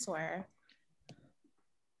comments or.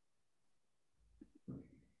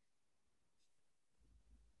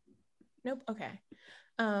 Nope. Okay.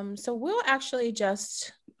 So we'll actually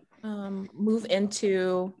just move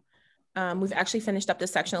into, we've actually finished up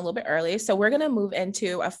this section a little bit early. So we're going to move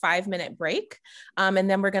into a 5-minute break. And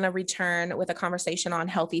then we're going to return with a conversation on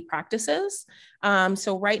healthy practices.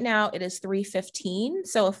 So right now it is 3:15.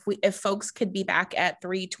 So if folks could be back at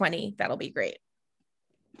 3:20, that'll be great.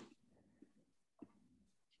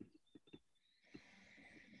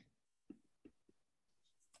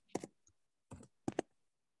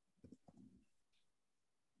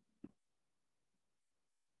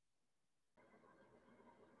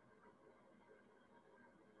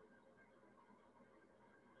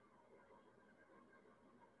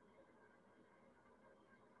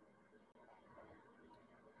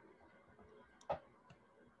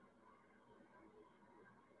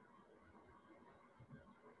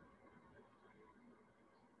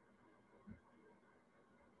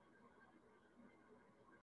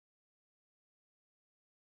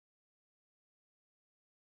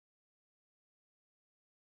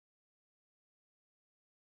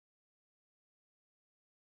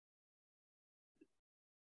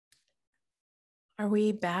 Are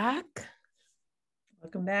we back?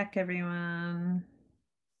 Welcome back, everyone.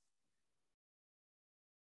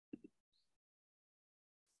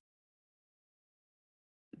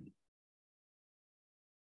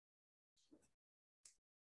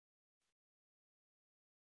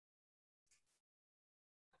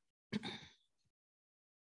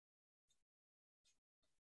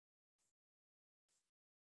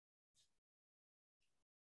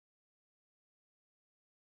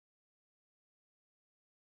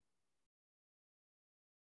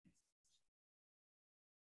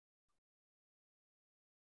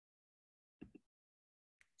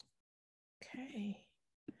 Okay.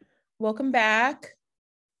 Welcome back.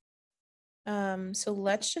 So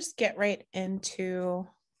let's just get right into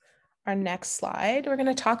our next slide. We're going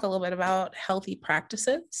to talk a little bit about healthy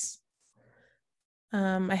practices.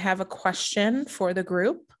 I have a question for the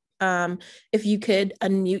group. If you could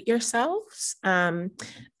unmute yourselves,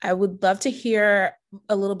 I would love to hear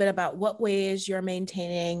a little bit about what ways you're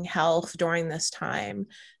maintaining health during this time.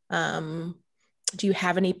 Do you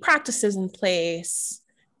have any practices in place?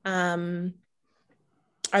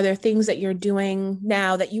 Are there things that you're doing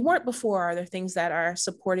now that you weren't before? Are there things that are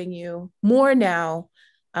supporting you more now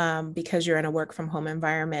because you're in a work from home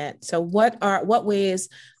environment? So what ways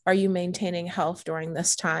are you maintaining health during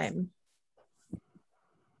this time?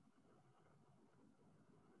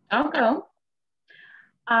 I'll go.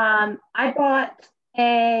 I bought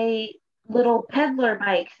a little peddler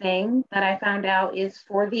bike thing that I found out is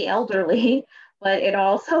for the elderly, but it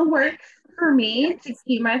also works for me to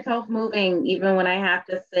keep myself moving even when I have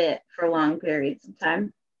to sit for long periods of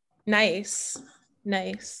time. Nice.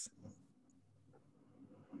 Nice.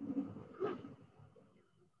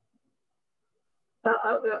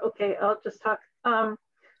 Okay, I'll just talk. I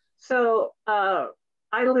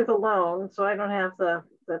live alone, so I don't have the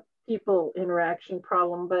people interaction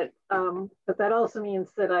problem, but that also means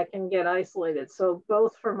that I can get isolated. So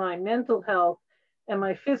both for my mental health and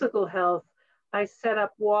my physical health, I set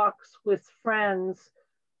up walks with friends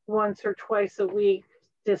once or twice a week,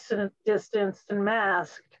 distanced and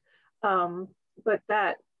masked. But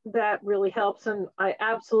that really helps. And I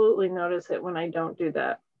absolutely notice it when I don't do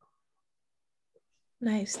that.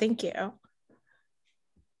 Nice. Thank you.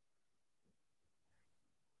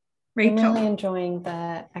 Rachel. I'm really enjoying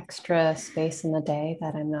the extra space in the day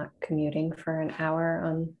that I'm not commuting for an hour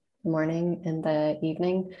on the morning and the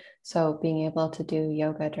evening. So being able to do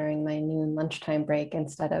yoga during my noon lunchtime break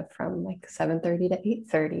instead of from like 7:30 to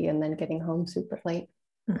 8:30 and then getting home super late.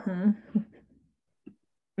 Mm-hmm.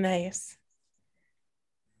 Nice.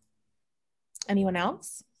 Anyone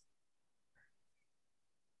else?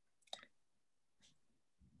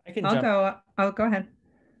 I can I'll jump. go. Oh, go ahead.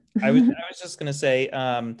 I was just gonna say,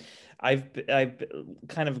 I've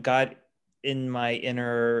kind of got in my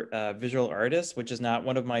inner visual artist, which is not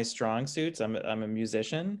one of my strong suits. I'm a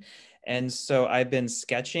musician, and so I've been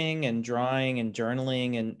sketching and drawing and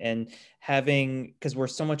journaling and having, because we're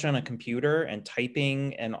so much on a computer and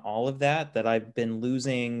typing and all of that I've been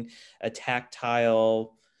losing a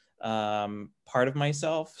tactile part of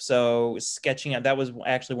myself. So sketching, that was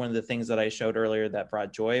actually one of the things that I showed earlier that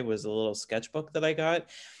brought joy, was a little sketchbook that I got.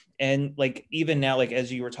 And like, even now, like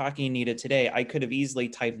as you were talking, Anita, today, I could have easily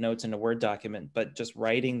typed notes in a Word document, but just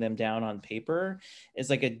writing them down on paper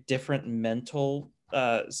is like a different mental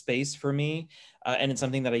space for me. And it's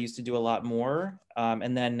something that I used to do a lot more.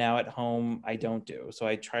 And then now at home, I don't do. So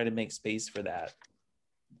I try to make space for that.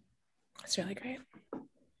 That's really great.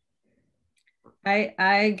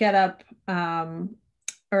 I get up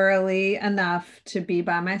early enough to be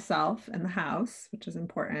by myself in the house, which is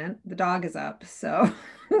important. The dog is up, so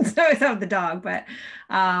so I have the dog, but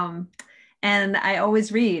and I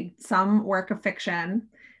always read some work of fiction.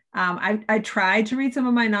 I tried to read some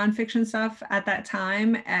of my nonfiction stuff at that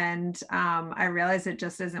time, and I realized it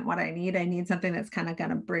just isn't what I need. I need something that's kind of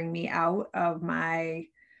going to bring me out of my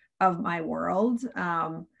world.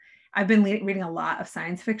 I've been reading a lot of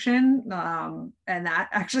science fiction, and that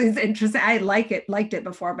actually is interesting. I liked it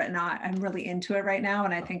before, but now I'm really into it right now.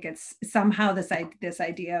 And I think it's somehow this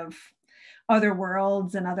idea of other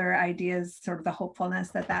worlds and other ideas, sort of the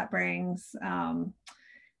hopefulness that brings,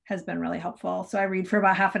 has been really helpful. So I read for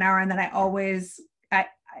about half an hour, and then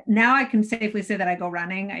now I can safely say that I go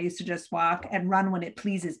running. I used to just walk and run when it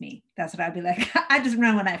pleases me. That's what I'd be like. I just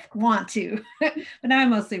run when I want to, but now I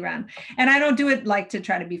mostly run. And I don't do it like to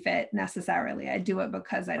try to be fit necessarily. I do it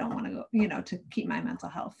because I don't want to go, to keep my mental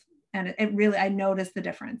health. And it really, I notice the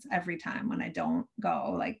difference every time when I don't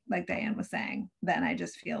go, like Diane was saying, then I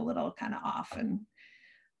just feel a little kind of off and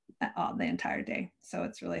all the entire day. So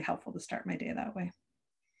it's really helpful to start my day that way.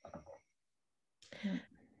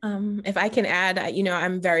 If I can add,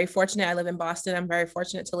 I'm very fortunate. I live in Boston. I'm very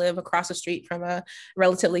fortunate to live across the street from a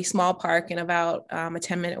relatively small park and about a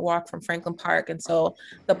 10-minute walk from Franklin Park. And so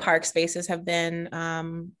the park spaces have been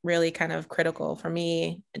really kind of critical for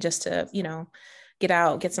me, just to, get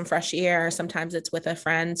out, get some fresh air. Sometimes it's with a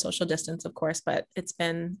friend, social distance, of course, but it's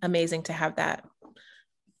been amazing to have that.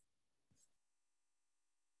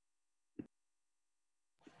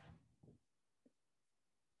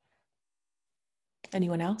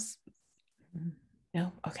 Anyone else?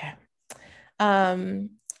 No? Okay.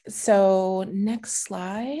 So next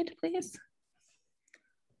slide, please.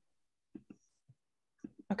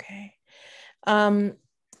 Okay.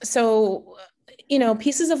 So,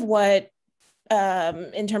 pieces of what,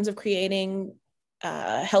 in terms of creating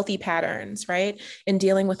healthy patterns, right? And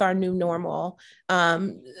dealing with our new normal. A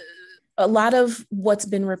lot of what's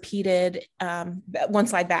been repeated, one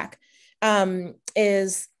slide back,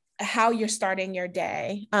 is how you're starting your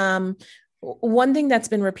day. One thing that's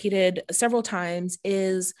been repeated several times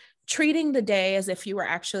is treating the day as if you were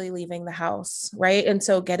actually leaving the house, right? And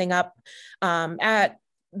so getting up at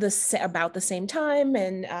about the same time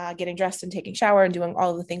and getting dressed and taking a shower and doing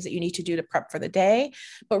all of the things that you need to do to prep for the day,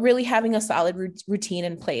 but really having a solid routine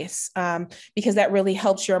in place, because that really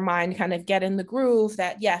helps your mind kind of get in the groove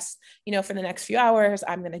that, yes, for the next few hours,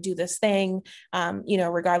 I'm going to do this thing,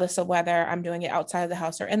 regardless of whether I'm doing it outside of the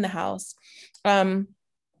house or in the house.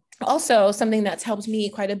 Also, something that's helped me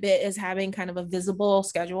quite a bit is having kind of a visible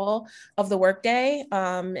schedule of the workday.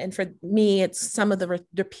 And for me, it's some of the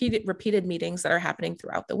repeated meetings that are happening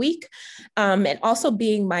throughout the week. And also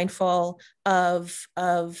being mindful of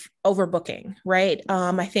overbooking, right?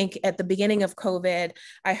 I think at the beginning of COVID,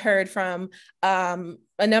 I heard from a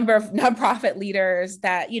number of nonprofit leaders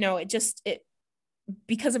that,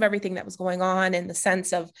 because of everything that was going on and the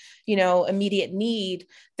sense of, you know, immediate need,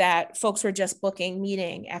 that folks were just booking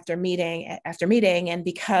meeting after meeting after meeting. And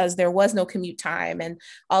because there was no commute time and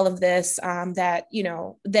all of this, that, you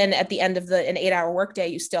know, then at the end of an 8-hour workday,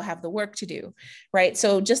 you still have the work to do, right?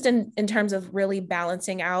 So just in terms of really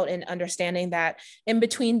balancing out and understanding that in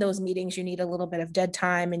between those meetings, you need a little bit of dead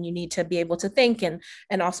time, and you need to be able to think and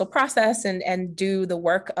also process and do the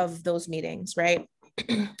work of those meetings, right?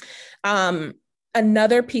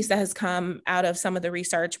 Another piece that has come out of some of the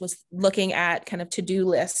research was looking at kind of to-do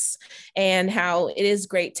lists, and how it is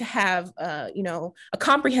great to have, you know, a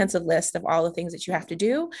comprehensive list of all the things that you have to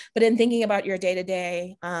do. But in thinking about your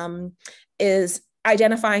day-to-day, is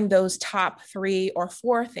identifying those top 3 or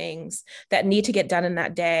 4 things that need to get done in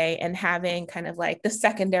that day, and having kind of like the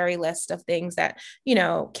secondary list of things that, you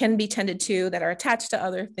know, can be tended to, that are attached to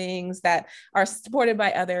other things, that are supported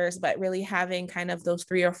by others, but really having kind of those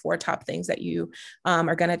 3 or 4 top things that you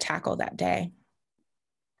are going to tackle that day.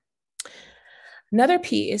 Another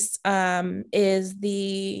piece is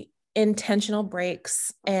the intentional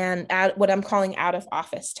breaks and what I'm calling out of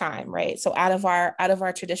office time, right? So out of our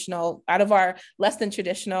less than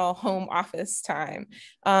traditional home office time.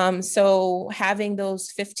 So having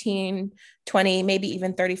those 15, 20, maybe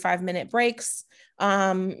even 35-minute breaks,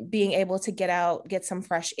 being able to get out, get some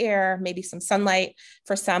fresh air, maybe some sunlight.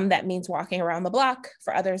 For some, that means walking around the block.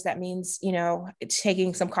 For others, that means, you know,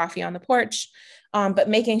 taking some coffee on the porch. But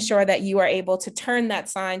making sure that you are able to turn that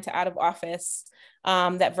sign to out of office,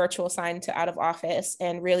 that virtual sign to out of office,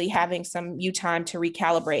 and really having some you time to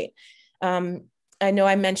recalibrate. I know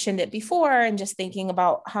I mentioned it before, and just thinking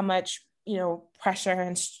about how much, you know,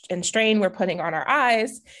 pressure and strain we're putting on our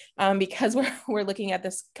eyes, because we're looking at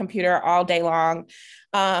this computer all day long,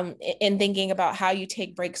 and thinking about how you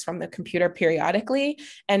take breaks from the computer periodically,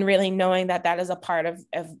 and really knowing that that is a part of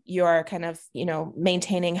your kind of, you know,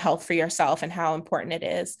 maintaining health for yourself, and how important it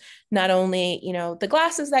is, not only, you know, the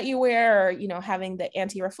glasses that you wear, or, you know, having the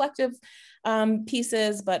anti-reflective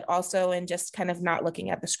pieces, but also in just kind of not looking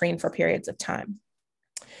at the screen for periods of time.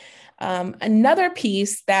 Another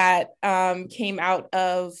piece that came out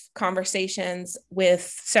of conversations with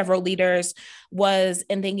several leaders was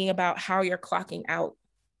in thinking about how you're clocking out,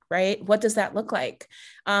 right? What does that look like?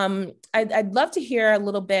 I'd love to hear a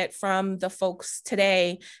little bit from the folks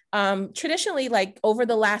today. Traditionally, like over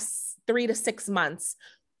the last 3 to 6 months,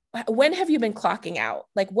 when have you been clocking out?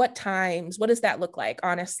 Like what times? What does that look like,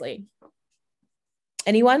 honestly?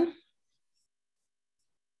 Anyone?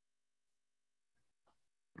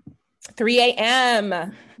 3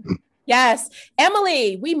 a.m. Yes.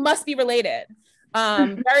 Emily, we must be related.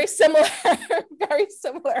 Very similar, very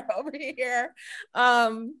similar over here.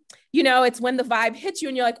 You know, it's when the vibe hits you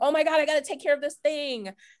and you're like, oh my God, I got to take care of this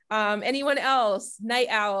thing. Anyone else? Night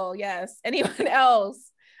owl. Yes. Anyone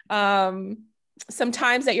else? Some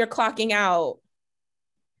times that you're clocking out.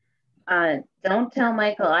 Don't tell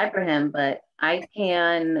Michael Ibrahim, but I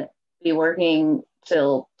can be working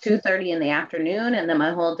till 2:30 in the afternoon and then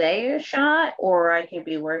my whole day is shot, or I could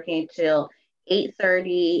be working till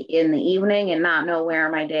 8:30 in the evening and not know where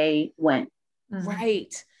my day went.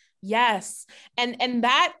 Right. Yes. And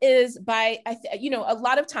that is by, you know, a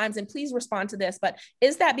lot of times, and please respond to this, but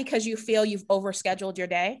is that because you feel you've overscheduled your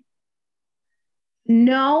day?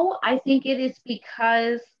 No, I think it is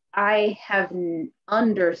because I have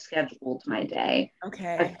underscheduled my day.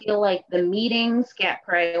 Okay. I feel like the meetings get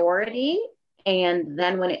priority. And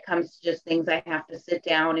then when it comes to just things I have to sit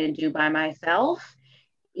down and do by myself,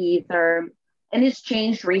 and it's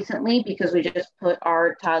changed recently because we just put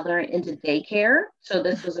our toddler into daycare. So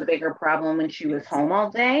this was a bigger problem when she was home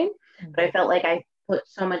all day. But I felt like I put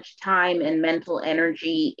so much time and mental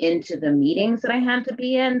energy into the meetings that I had to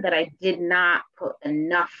be in that I did not put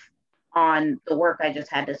enough on the work I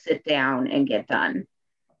just had to sit down and get done.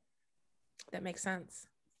 That makes sense.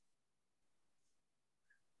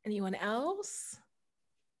 Anyone else?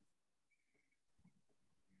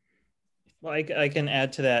 Well, I can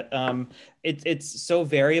add to that. It's so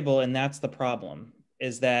variable, and that's the problem,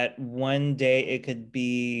 is that one day it could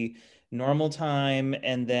be normal time,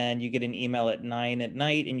 and then you get an email at 9 at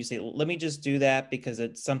night and you say, let me just do that because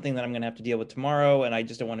it's something that I'm going to have to deal with tomorrow, and I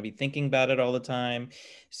just don't want to be thinking about it all the time.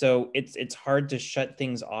 So it's hard to shut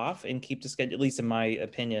things off and keep the schedule, at least in my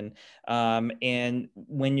opinion. And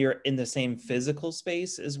when you're in the same physical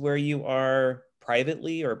space as where you are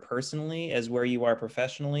privately or personally as where you are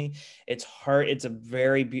professionally. It's hard. It's a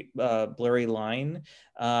very blurry line.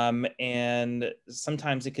 And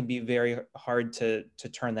sometimes it can be very hard to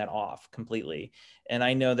turn that off completely. And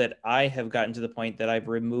I know that I have gotten to the point that I've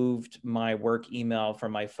removed my work email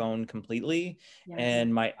from my phone completely,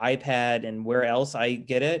 and my iPad and where else I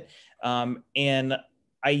get it. And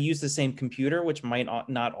I use the same computer, which might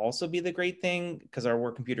not also be the great thing because our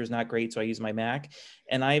work computer is not great. So I use my Mac,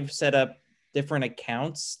 and I've set up different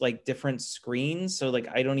accounts, like different screens. So like,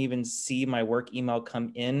 I don't even see my work email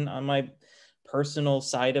come in on my personal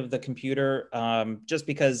side of the computer, just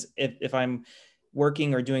because if I'm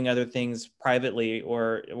working or doing other things privately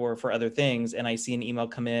or for other things, and I see an email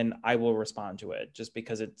come in, I will respond to it just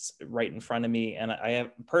because it's right in front of me. And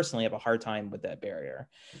I personally have a hard time with that barrier.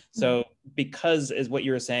 So because, as what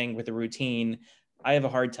you were saying with the routine, I have a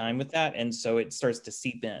hard time with that. And so it starts to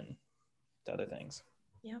seep in to other things.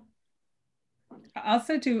 Yeah.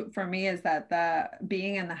 Also too, for me, is that the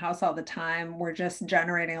being in the house all the time, we're just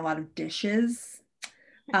generating a lot of dishes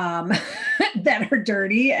that are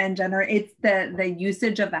dirty, and it's the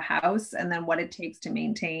usage of the house and then what it takes to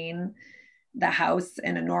maintain the house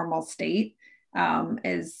in a normal state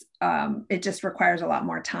it just requires a lot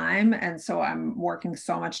more time. And so I'm working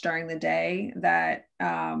so much during the day that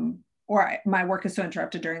my work is so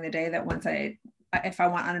interrupted during the day that if I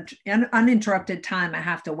want uninterrupted time, I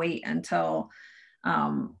have to wait until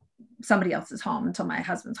somebody else is home, until my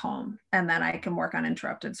husband's home, and then I can work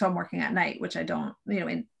uninterrupted. So I'm working at night, which I don't,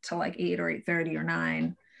 until like 8 or 8:30 or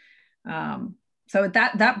 9. So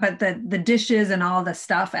but the dishes and all the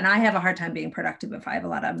stuff, and I have a hard time being productive if I have a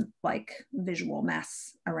lot of like visual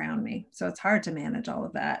mess around me. So it's hard to manage all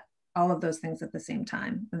of that, all of those things at the same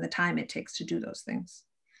time, and the time it takes to do those things.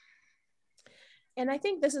 And I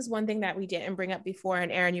think this is one thing that we didn't bring up before.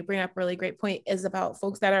 And Erin, you bring up a really great point, is about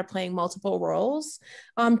folks that are playing multiple roles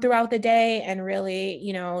throughout the day, and really,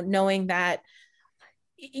 knowing that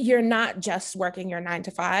you're not just working your 9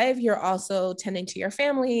 to 5, you're also tending to your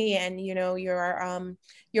family, and, you're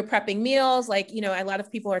prepping meals. Like, a lot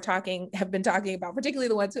of people have been talking about, particularly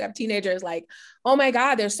the ones who have teenagers, like, oh my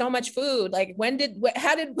God, there's so much food. Like, we didn't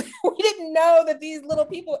know that these little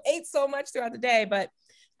people ate so much throughout the day, but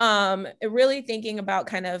really thinking about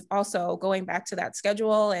kind of also going back to that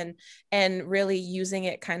schedule and really using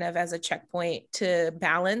it kind of as a checkpoint to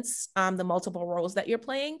balance the multiple roles that you're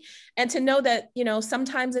playing, and to know that,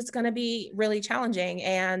 sometimes it's going to be really challenging,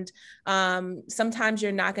 and sometimes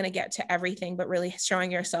you're not going to get to everything, but really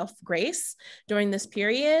showing yourself grace during this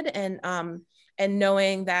period, and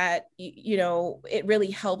knowing that, it really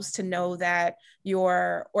helps to know that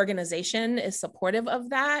your organization is supportive of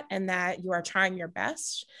that, and that you are trying your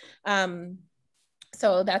best.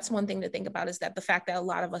 So that's one thing to think about, is that the fact that a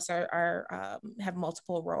lot of us have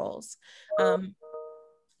multiple roles.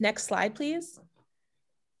 Next slide, please.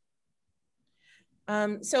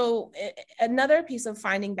 So another piece of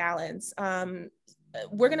finding balance,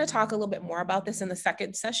 we're going to talk a little bit more about this in the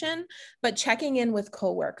second session, but checking in with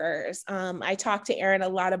coworkers. I talked to Erin a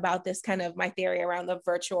lot about this, kind of my theory around the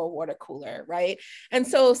virtual water cooler, right? And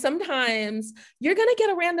so sometimes you're going to get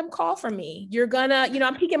a random call from me. You're gonna,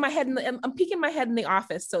 I'm peeking my head in the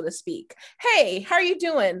office, so to speak. Hey, how are you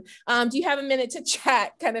doing? Do you have a minute to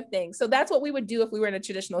chat, kind of thing? So that's what we would do if we were in a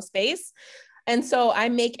traditional space. And so I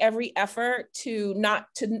make every effort to not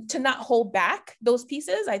hold back those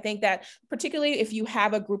pieces. I think that particularly if you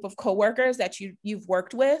have a group of coworkers that you've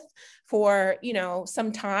worked with for,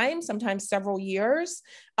 some time, sometimes several years,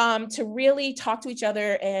 to really talk to each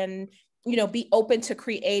other and be open to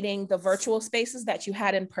creating the virtual spaces that you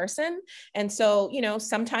had in person. And so,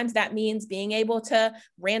 sometimes that means being able to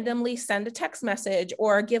randomly send a text message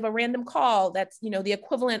or give a random call that's, the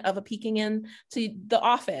equivalent of a peeking in to the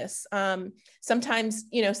office. Sometimes,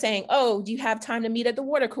 saying, oh, do you have time to meet at the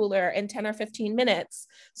water cooler in 10 or 15 minutes?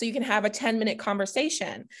 So you can have a 10-minute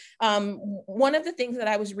conversation. One of the things that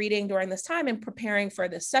I was reading during this time and preparing for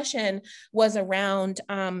this session was around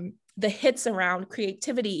the hits around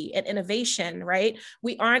creativity and innovation, right?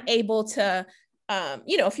 We aren't able to,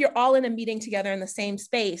 if you're all in a meeting together in the same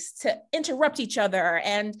space, to interrupt each other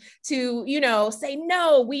and to, say,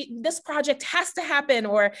 no, this project has to happen,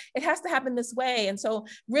 or it has to happen this way. And so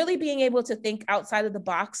really being able to think outside of the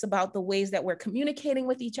box about the ways that we're communicating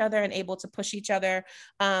with each other and able to push each other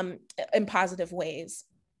in positive ways.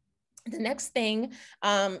 The next thing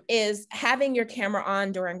is having your camera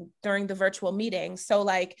on during the virtual meeting. So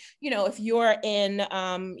like, if you're in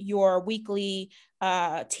your weekly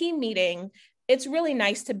team meeting, it's really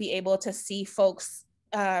nice to be able to see folks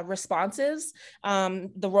responses,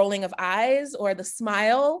 the rolling of eyes or the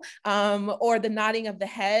smile or the nodding of the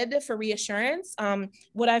head for reassurance.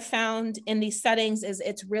 What I've found in these settings is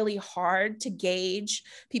it's really hard to gauge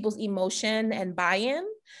people's emotion and buy-in.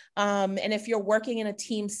 And if you're working in a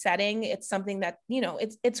team setting, it's something that, you know,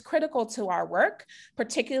 it's critical to our work,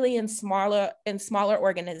 particularly in smaller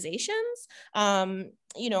organizations.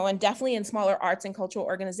 You know, and definitely in smaller arts and cultural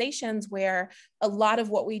organizations where a lot of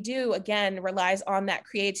what we do, again, relies on that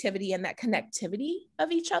creativity and that connectivity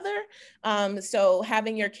of each other. So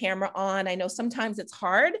having your camera on, I know sometimes it's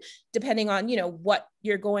hard depending on, you know, what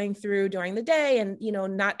you're going through during the day. And, you know,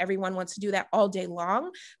 not everyone wants to do that all day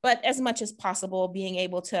long, but as much as possible, being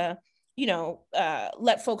able to, you know,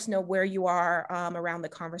 let folks know where you are around the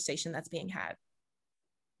conversation that's being had.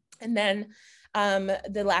 And then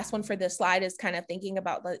the last one for this slide is kind of thinking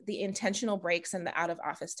about the intentional breaks and the out of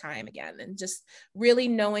office time again, and just really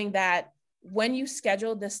knowing that when you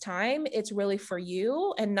schedule this time, it's really for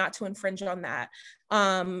you and not to infringe on that.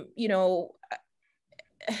 You know,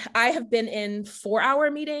 I have been in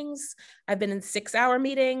 4-hour meetings. I've been in 6-hour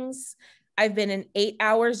meetings. I've been in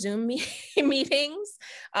 8-hour Zoom meetings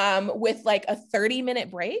with like a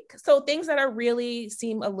 30-minute break. So things that are really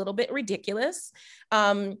seem a little bit ridiculous.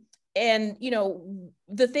 And, you know,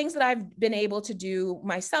 the things that I've been able to do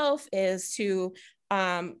myself is to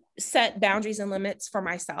set boundaries and limits for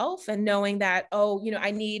myself, and knowing that, oh, you know,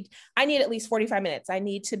 I need at least 45 minutes. I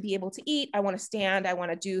need to be able to eat. I want to stand. I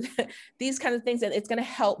want to do these kinds of things, that it's going to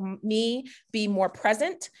help me be more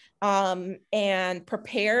present and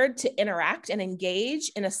prepared to interact and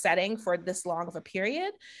engage in a setting for this long of a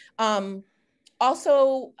period.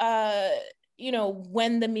 Also, you know,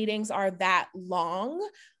 when the meetings are that long,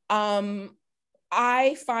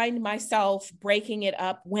 I find myself breaking it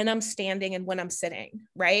up when I'm standing and when I'm sitting,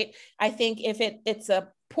 right? I think if it's a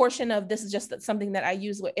portion of, this is just something that I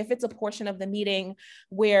use, if it's a portion of the meeting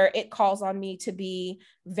where it calls on me to be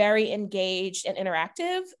very engaged and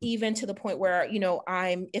interactive, even to the point where, you know,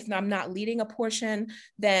 if I'm not leading a portion,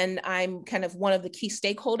 then I'm kind of one of the key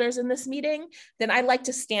stakeholders in this meeting, then I like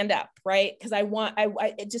to stand up, right? Because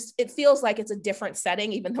it feels like it's a different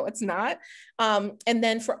setting, even though it's not. And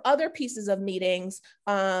then for other pieces of meetings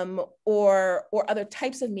or other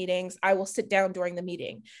types of meetings, I will sit down during the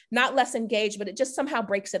meeting, not less engaged, but it just somehow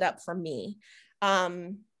breaks it up for me.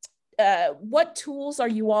 What tools are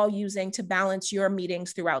you all using to balance your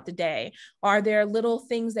meetings throughout the day? Are there little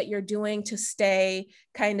things that you're doing to stay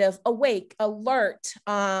kind of awake, alert,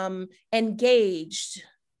 engaged?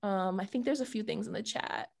 I think there's a few things in the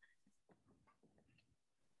chat.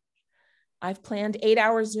 I've planned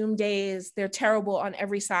 8-hour Zoom days. They're terrible on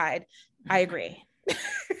every side. I agree.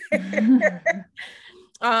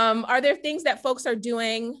 Are there things that folks are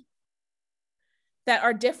doing that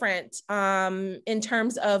are different in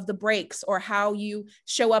terms of the breaks or how you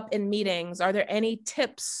show up in meetings? Are there any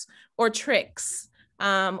tips or tricks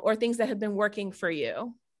or things that have been working for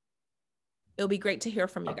you? It'll be great to hear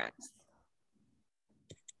from you guys.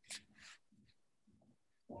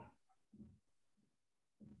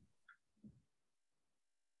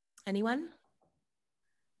 Anyone?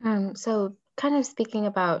 So kind of speaking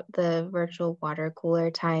about the virtual water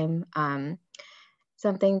cooler time,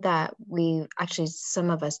 something that some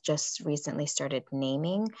of us just recently started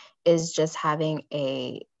naming is just having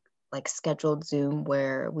a like scheduled Zoom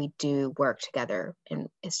where we do work together, and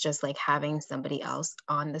it's just like having somebody else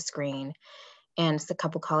on the screen. And a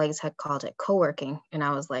couple colleagues had called it co-working, and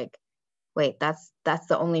I was like, wait, that's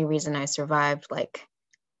the only reason I survived like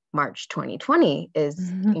March 2020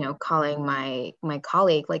 is, you know, calling my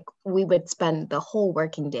colleague. Like we would spend the whole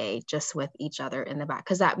working day just with each other in the back,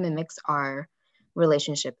 because that mimics our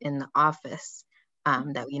relationship in the office,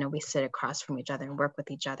 that, you know, we sit across from each other and work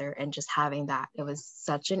with each other, and just having that, it was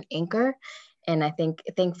such an anchor. And I think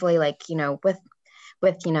thankfully, like, you know, with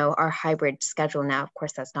you know, our hybrid schedule now, of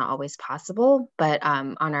course that's not always possible, but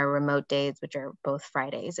on our remote days, which are both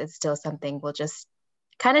Fridays, it's still something we'll just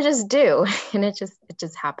kind of just do, and it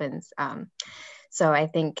just happens. So I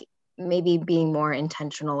think maybe being more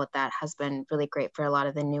intentional with that has been really great for a lot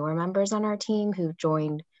of the newer members on our team who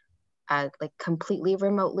joined like completely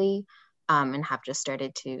remotely, and have just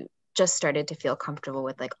started to feel comfortable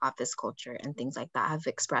with like office culture and things like that. Have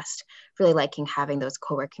expressed really liking having those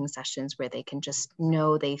co-working sessions where they can just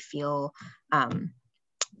know they feel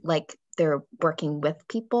like they're working with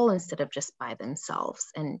people instead of just by themselves,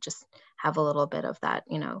 and just have a little bit of that,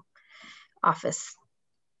 you know, office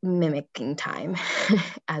mimicking time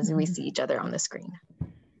as we see each other on the screen.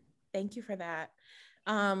 Thank you for that.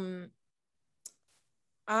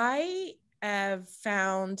 I have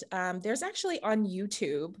found there's actually on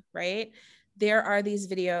YouTube, right? there are these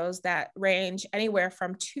videos that range anywhere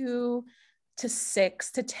from 2 to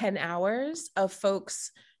 6 to 10 hours of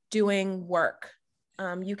folks doing work.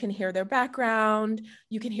 You can hear their background,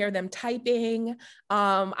 you can hear them typing.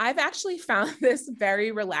 I've actually found this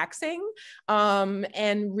very relaxing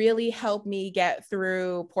and really helped me get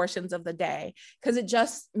through portions of the day, because it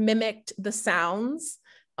just mimicked the sounds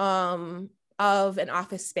of an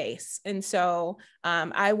office space. And so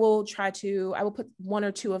I will put 1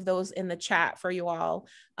 or 2 of those in the chat for you all.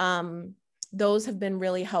 Those have been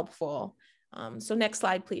really helpful. So next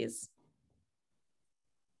slide, please.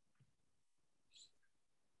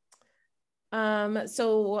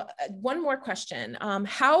 So one more question.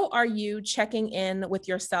 How are you checking in with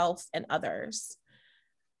yourself and others?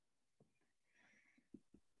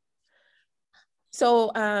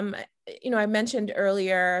 So, I mentioned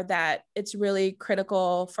earlier that it's really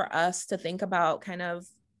critical for us to think about kind of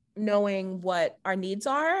knowing what our needs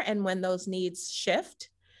are and when those needs shift.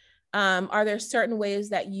 Are there certain ways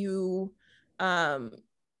that you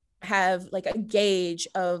have like a gauge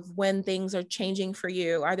of when things are changing for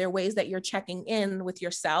you? Are there ways that you're checking in with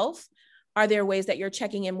yourself? Are there ways that you're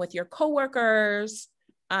checking in with your coworkers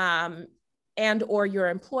and or your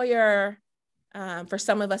employer? For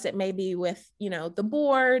some of us, it may be with, the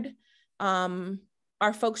board.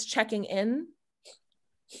 Are folks checking in?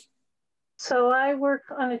 So I work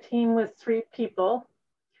on a team with 3 people,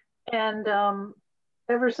 and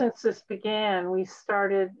ever since this began, we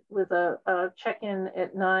started with a check-in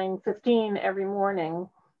at 9:15 every morning,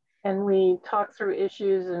 and we talk through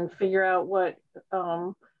issues and figure out what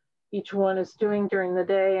each one is doing during the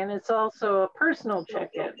day. And it's also a personal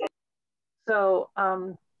check-in. So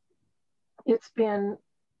it's been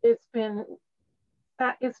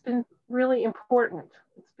really important.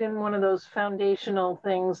 It's been one of those foundational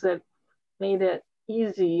things that made it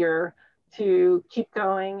easier to keep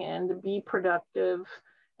going and to be productive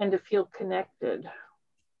and to feel connected.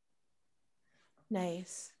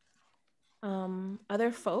 Nice.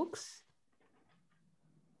 Other folks?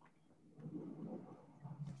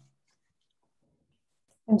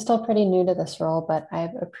 I'm still pretty new to this role, but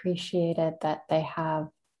I've appreciated that they have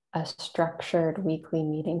a structured weekly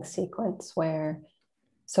meeting sequence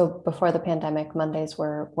so before the pandemic, Mondays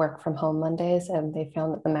were work from home Mondays, and they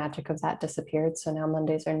found that the magic of that disappeared. So now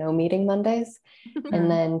Mondays are no meeting Mondays. And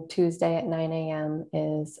then Tuesday at 9 a.m.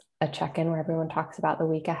 is a check-in where everyone talks about the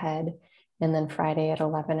week ahead. And then Friday at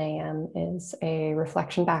 11 a.m. is a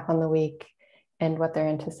reflection back on the week and what they're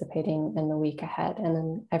anticipating in the week ahead. And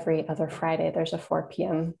then every other Friday, there's a 4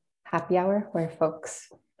 p.m. happy hour where folks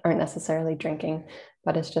aren't necessarily drinking,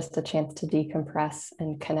 but it's just a chance to decompress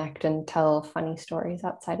and connect and tell funny stories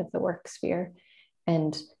outside of the work sphere.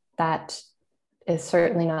 And that is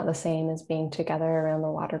certainly not the same as being together around the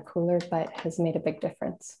water cooler, but has made a big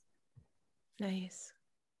difference. Nice.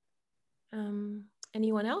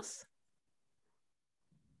 Anyone else?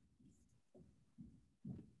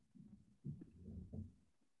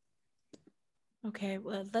 Okay,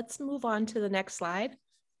 well, let's move on to the next slide.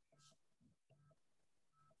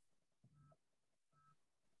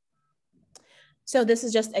 So this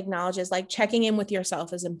is just acknowledges, like, checking in with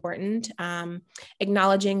yourself is important,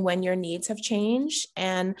 acknowledging when your needs have changed,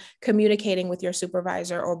 and communicating with your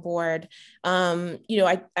supervisor or board.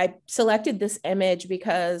 I selected this image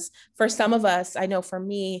because for some of us, I know for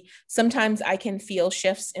me, sometimes I can feel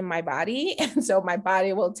shifts in my body. And so my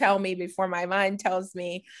body will tell me before my mind tells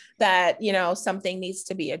me that, something needs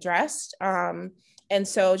to be addressed. And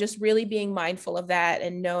so just really being mindful of that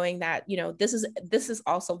and knowing that, this is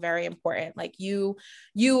also very important. Like you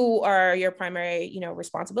are your primary,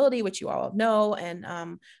 responsibility, which you all know.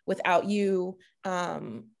 And without you,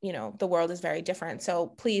 the world is very different. So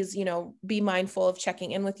please, be mindful of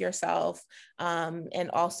checking in with yourself, and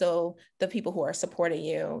also the people who are supporting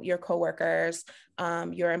you, your coworkers,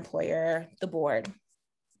 your employer, the board.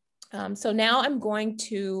 So now I'm going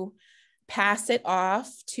to pass it off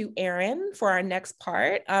to Erin for our next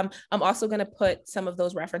part. I'm also going to put some of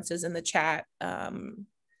those references in the chat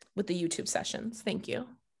with the YouTube sessions. Thank you.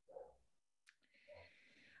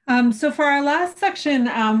 So for our last section,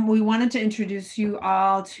 we wanted to introduce you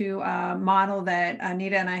all to a model that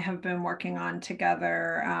Anita and I have been working on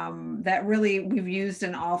together that really we've used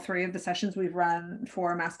in all 3 of the sessions we've run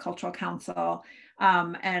for Mass Cultural Council.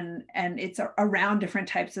 And it's around different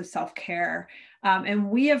types of self-care. And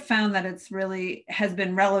we have found that it's really has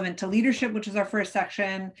been relevant to leadership, which is our first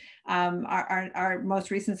section. Our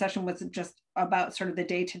most recent session was just about sort of the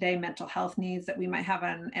day-to-day mental health needs that we might have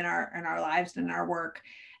in our lives and in our work.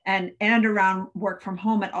 And around work from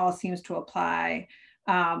home, it all seems to apply.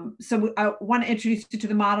 So I want to introduce you to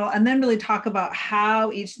the model and then really talk about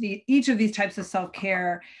how each of these types of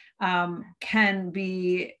self-care can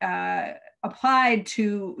be applied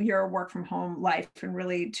to your work from home life and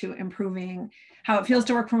really to improving how it feels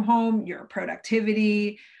to work from home, your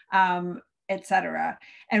productivity, et cetera.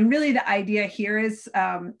 And really the idea here is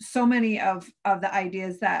so many of the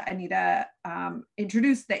ideas that Anita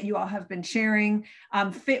introduced that you all have been sharing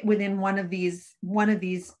fit within one of these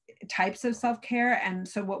types of self-care. And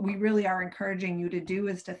so what we really are encouraging you to do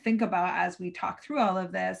is to think about, as we talk through all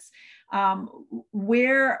of this,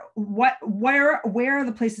 where are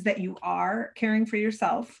the places that you are caring for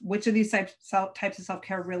yourself? Which of these types of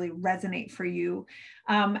self-care really resonate for you?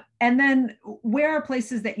 And then where are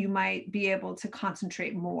places that you might be able to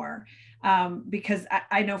concentrate more? Because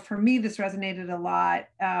I know for me, this resonated a lot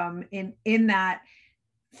in that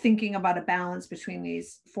thinking about a balance between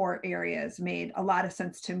these 4 areas made a lot of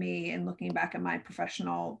sense to me in looking back at my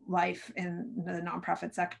professional life in the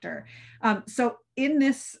nonprofit sector. So in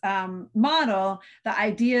this model, the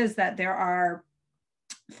idea is that there are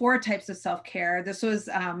 4 types of self-care. This was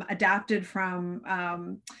adapted from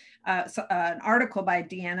an article by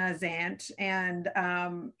Deanna Zant, and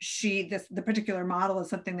the particular model is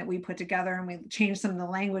something that we put together, and we changed some of the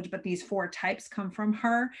language, but these 4 types come from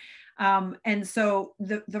her. And so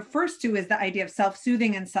the first 2 is the idea of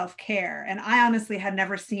self-soothing and self-care. And I honestly had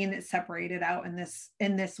never seen it separated out in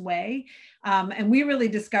this way. And we really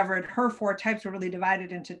discovered her 4 types were really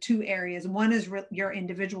divided into 2 areas. One is your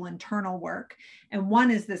individual internal work. And one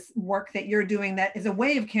is this work that you're doing that is a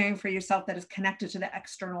way of caring for yourself that is connected to the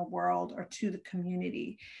external world or to the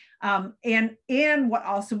community. And what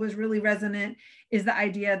also was really resonant is the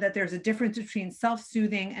idea that there's a difference between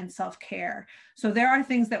self-soothing and self-care. So there are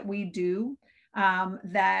things that we do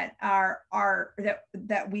that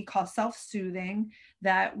we call self-soothing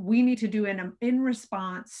that we need to do in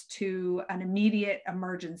response to an immediate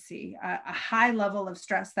emergency, a high level of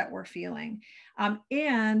stress that we're feeling.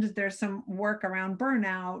 And there's some work around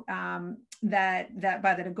burnout that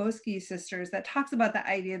by the Nagoski sisters that talks about the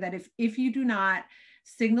idea that if you do not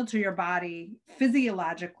signal to your body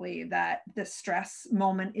physiologically that the stress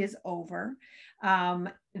moment is over,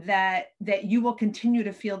 that you will continue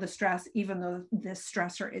to feel the stress even though the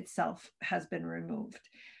stressor itself has been removed.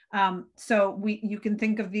 So you can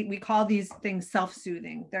think of we call these things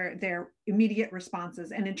self-soothing. They're immediate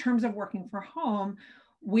responses. And in terms of working from home,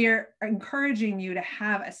 we're encouraging you to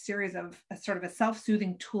have a series of sort of a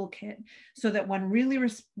self-soothing toolkit so that when really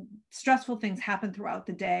stressful things happen throughout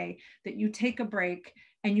the day, that you take a break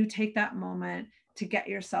and you take that moment to get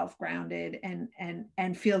yourself grounded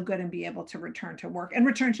and feel good and be able to return to work and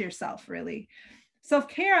return to yourself, really.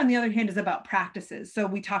 Self-care, on the other hand, is about practices. So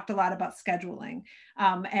we talked a lot about scheduling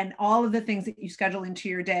and all of the things that you schedule into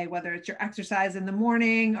your day, whether it's your exercise in the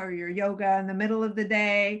morning or your yoga in the middle of the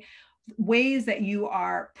day, ways that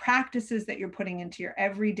practices that you're putting into your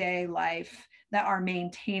everyday life that are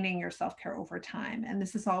maintaining your self-care over time. And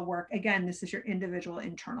this is all work. Again, this is your individual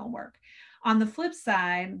internal work. On the flip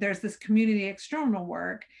side, there's this community external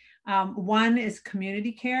work. One is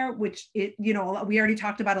community care, which we already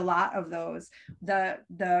talked about a lot of those,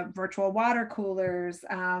 the virtual water coolers,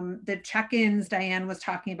 the check-ins Diane was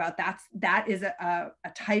talking about. That is a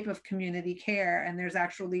type of community care. And there's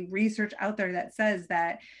actually research out there that says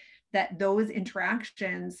that those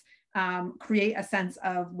interactions create a sense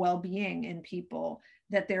of well-being in people,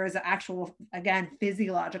 that there is an actual, again,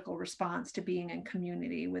 physiological response to being in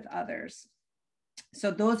community with others. So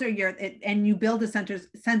those are and you build a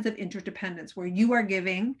sense of interdependence where you are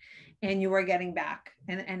giving and you are getting back,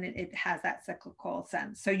 and it has that cyclical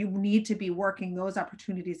sense. So you need to be working those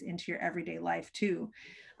opportunities into your everyday life too.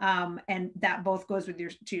 And that both goes with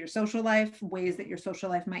to your social life, ways that your social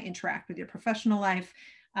life might interact with your professional life,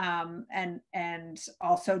 and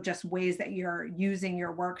also just ways that you're using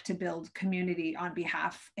your work to build community on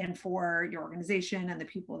behalf and for your organization and the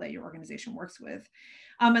people that your organization works with.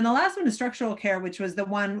 And the last one is structural care, which was the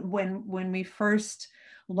one when we first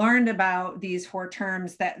learned about these 4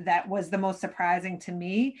 terms that was the most surprising to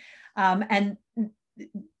me. And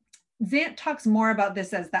Zant talks more about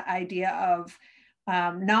this as the idea of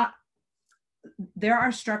there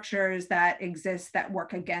are structures that exist that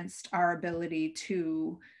work against our ability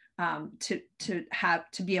to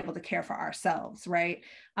be able to care for ourselves, right?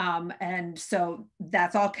 And so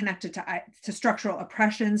that's all connected to structural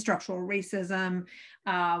oppression, structural racism,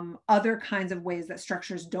 other kinds of ways that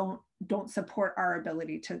structures don't support our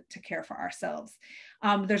ability to care for ourselves.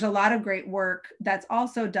 There's a lot of great work that's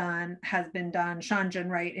also has been done. Sean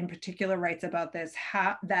Wright in particular writes about this,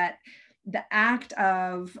 that the act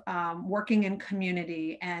of working in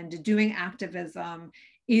community and doing activism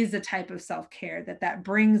is a type of self-care that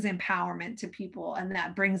brings empowerment to people, and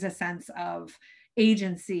that brings a sense of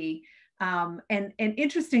agency. And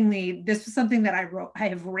interestingly, this was something that I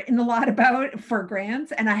have written a lot about for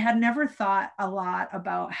grants, and I had never thought a lot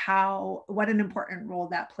about what an important role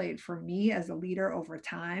that played for me as a leader over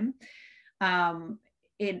time,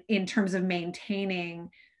 in terms of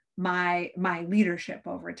maintaining my leadership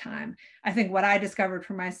over time. I think what I discovered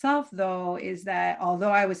for myself, though, is that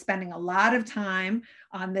although I was spending a lot of time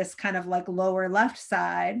on this kind of like lower left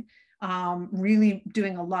side, really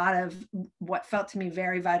doing a lot of what felt to me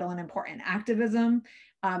very vital and important activism,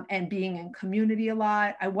 and being in community a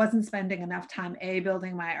lot, I wasn't spending enough time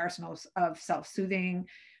building my arsenals of self-soothing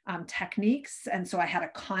techniques. And so I had a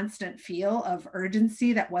constant feel of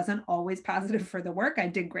urgency that wasn't always positive for the work. I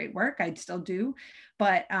did great work, I still do,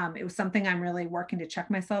 but it was something I'm really working to check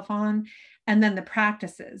myself on. And then the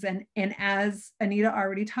practices. And as Anita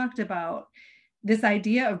already talked about, this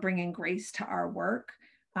idea of bringing grace to our work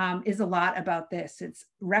is a lot about this. It's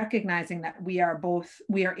recognizing that we are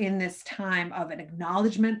in this time of an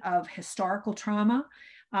acknowledgement of historical trauma,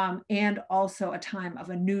 and also a time of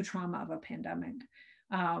a new trauma of a pandemic.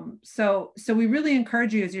 So we really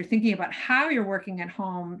encourage you, as you're thinking about how you're working at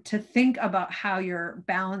home, to think about how you're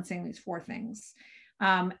balancing these four things.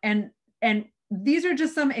 And these are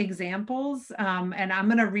just some examples, and I'm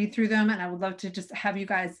going to read through them, and I would love to just have you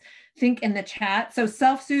guys think in the chat. So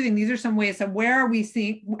self-soothing, these are some ways. So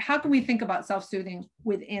how can we think about self-soothing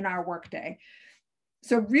within our workday?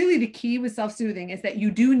 So really the key with self-soothing is that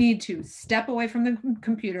you do need to step away from the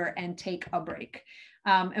computer and take a break.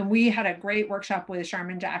 And we had a great workshop with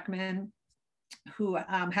Sharman Jackman, who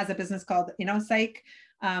has a business called InnoPsych,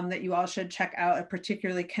 that you all should check out. It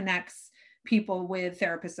particularly connects people with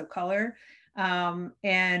therapists of color.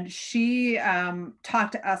 And she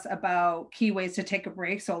talked to us about key ways to take a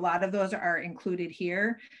break. So a lot of those are included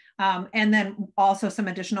here. And then also some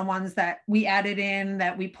additional ones that we added in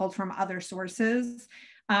that we pulled from other sources.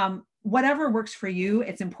 Whatever works for you,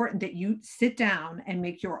 it's important that you sit down and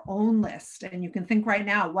make your own list. And you can think right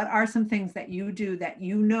now, what are some things that you do that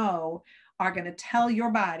you know are going to tell your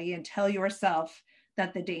body and tell yourself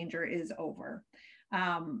that the danger is over,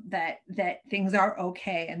 that things are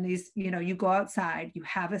okay. And these, you go outside, you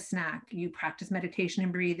have a snack, you practice meditation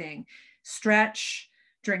and breathing, stretch,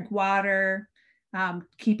 drink water,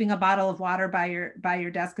 keeping a bottle of water by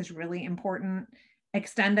your desk is really important.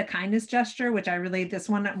 Extend a kindness gesture, which this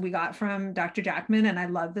one we got from Dr. Jackman, and I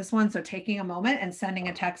love this one. So taking a moment and sending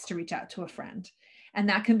a text to reach out to a friend. And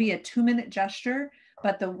that can be a 2-minute gesture,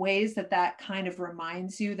 but the ways that kind of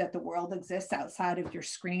reminds you that the world exists outside of your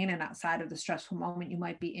screen and outside of the stressful moment you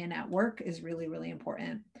might be in at work is really, really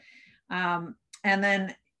important. And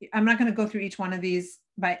then I'm not going to go through each one of these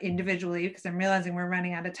individually because I'm realizing we're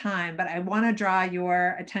running out of time, but I want to draw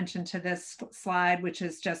your attention to this slide, which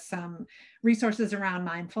is just some resources around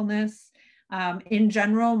mindfulness. In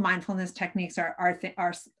general, mindfulness techniques are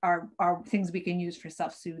things we can use for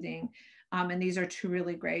self-soothing. And these are 2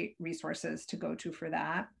 really great resources to go to for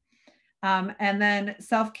that. And then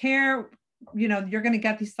self-care, you're going to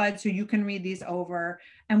get these slides so you can read these over.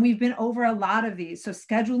 And we've been over a lot of these. So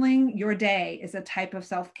scheduling your day is a type of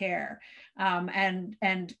self-care. And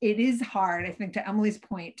it is hard, I think, to Emily's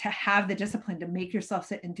point, to have the discipline to make yourself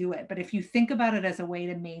sit and do it. But if you think about it as a way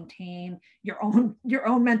to maintain your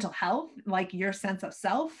own mental health, like your sense of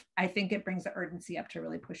self, I think it brings the urgency up to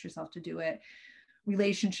really push yourself to do it.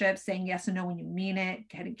 Relationships, saying yes and no when you mean it,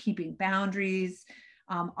 keeping boundaries,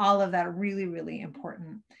 all of that are really, really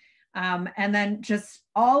important. And then just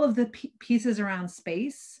all of the pieces around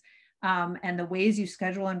space, and the ways you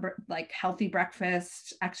schedule and like healthy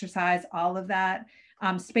breakfast, exercise, all of that.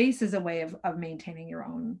 Space is a way of maintaining your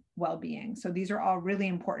own well-being. So these are all really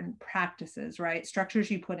important practices, right? Structures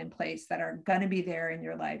you put in place that are going to be there in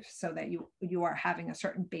your life so that you are having a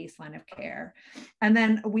certain baseline of care. And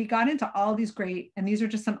then we got into all these these are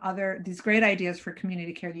just these great ideas for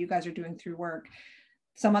community care that you guys are doing through work.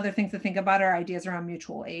 Some other things to think about are ideas around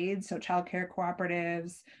mutual aid. So childcare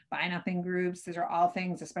cooperatives, buy nothing groups. These are all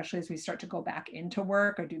things, especially as we start to go back into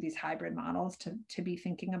work or do these hybrid models to be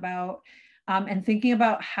thinking about. And thinking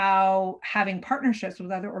about how having partnerships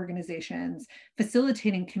with other organizations,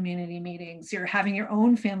 facilitating community meetings, you're having your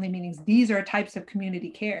own family meetings. These are types of community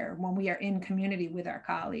care when we are in community with our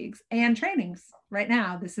colleagues, and trainings. Right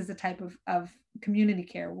now, this is a type of community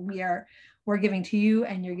care. We're giving to you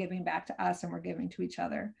and you're giving back to us, and we're giving to each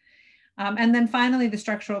other. And then finally, the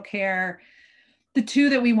structural care. The 2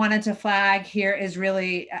 that we wanted to flag here is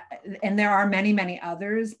really, and there are many, many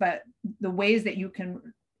others, but the ways that you can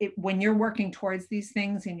when you're working towards these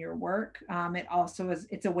things in your work, it also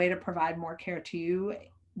it's a way to provide more care to you.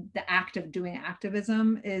 The act of doing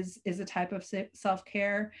activism is a type of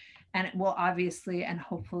self-care, and it will obviously and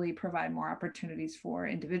hopefully provide more opportunities for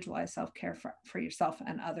individualized self-care for yourself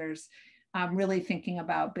and others. Really thinking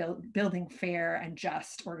about building fair and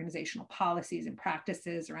just organizational policies and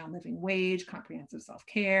practices around living wage, comprehensive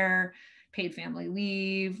self-care, paid family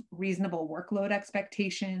leave, reasonable workload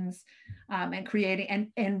expectations, and creating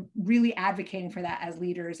and really advocating for that as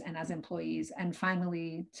leaders and as employees. And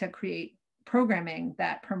finally, to create programming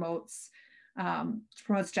that promotes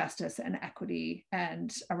justice and equity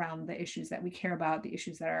and around the issues that we care about, the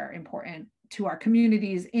issues that are important to our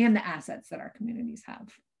communities and the assets that our communities have.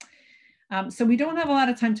 So we don't have a lot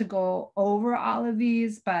of time to go over all of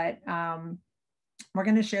these, but we're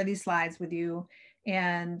going to share these slides with you.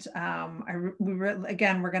 And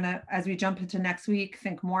again, we're going to, as we jump into next week,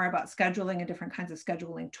 think more about scheduling and different kinds of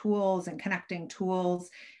scheduling tools and connecting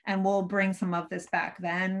tools. And we'll bring some of this back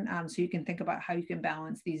then, so you can think about how you can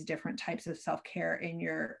balance these different types of self-care in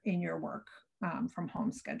your work from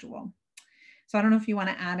home schedule. So I don't know if you want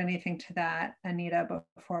to add anything to that, Anita,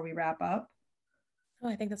 before we wrap up. Oh,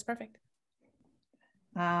 I think that's perfect.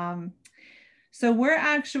 So we're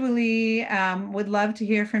actually would love to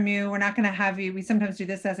hear from you. We're not going to have you, we sometimes do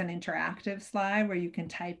this as an interactive slide where you can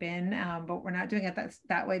type in, but we're not doing it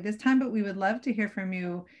that way this time, but we would love to hear from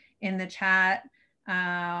you in the chat,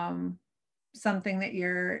 something that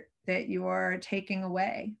you're taking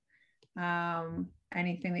away,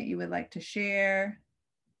 anything that you would like to share,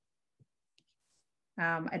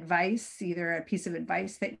 advice, either a piece of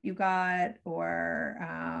advice that you got or,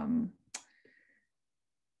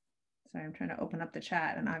 sorry, I'm trying to open up the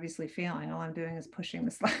chat and obviously failing. All I'm doing is pushing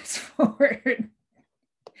the slides forward.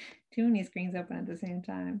 Too many screens open at the same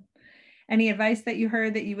time. Any advice that you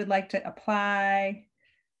heard that you would like to apply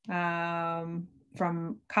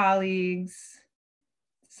from colleagues,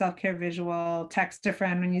 self-care visual, text a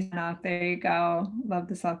friend when you send out, there you go. Love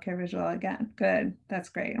the self-care visual again. Good, that's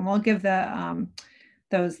great. And we'll give the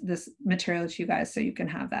this material to you guys so you can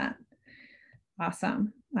have that.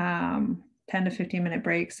 Awesome. 10 to 15 minute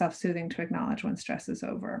break, self-soothing to acknowledge when stress is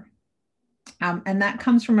over. And that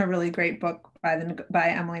comes from a really great book by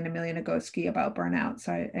Emily and Amelia Nagoski about burnout.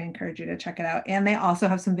 So I encourage you to check it out. And they also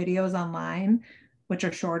have some videos online, which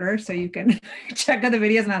are shorter, so you can check out the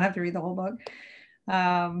videos and not have to read the whole book.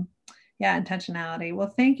 Yeah, intentionality.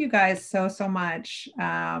 Well, thank you guys so much.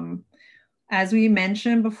 As we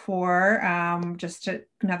mentioned before, just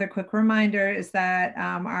another quick reminder is that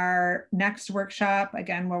our next workshop,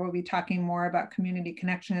 again, where we'll be talking more about community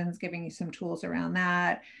connections, giving you some tools around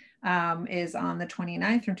that, is on the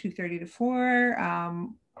 29th from 2:30 to 4.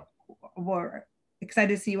 We're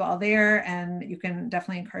excited to see you all there, and you can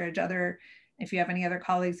definitely encourage if you have any other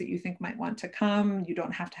colleagues that you think might want to come, you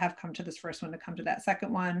don't have to come to this first one to come to that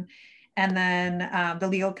second one. And then the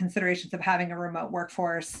legal considerations of having a remote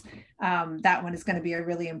workforce, that one is going to be a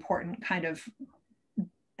really important kind of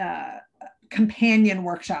companion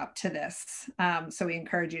workshop to this. So we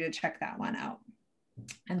encourage you to check that one out.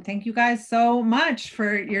 And thank you guys so much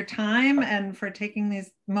for your time and for taking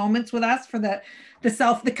these moments with us for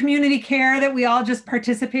the community care that we all just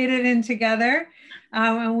participated in together.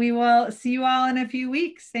 And we will see you all in a few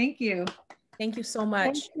weeks. Thank you. Thank you so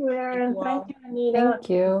much. Thank you, Erin. Thank you, Anita. Thank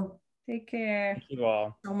you. Take care. Thank you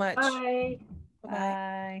all So much. Bye.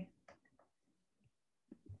 Bye.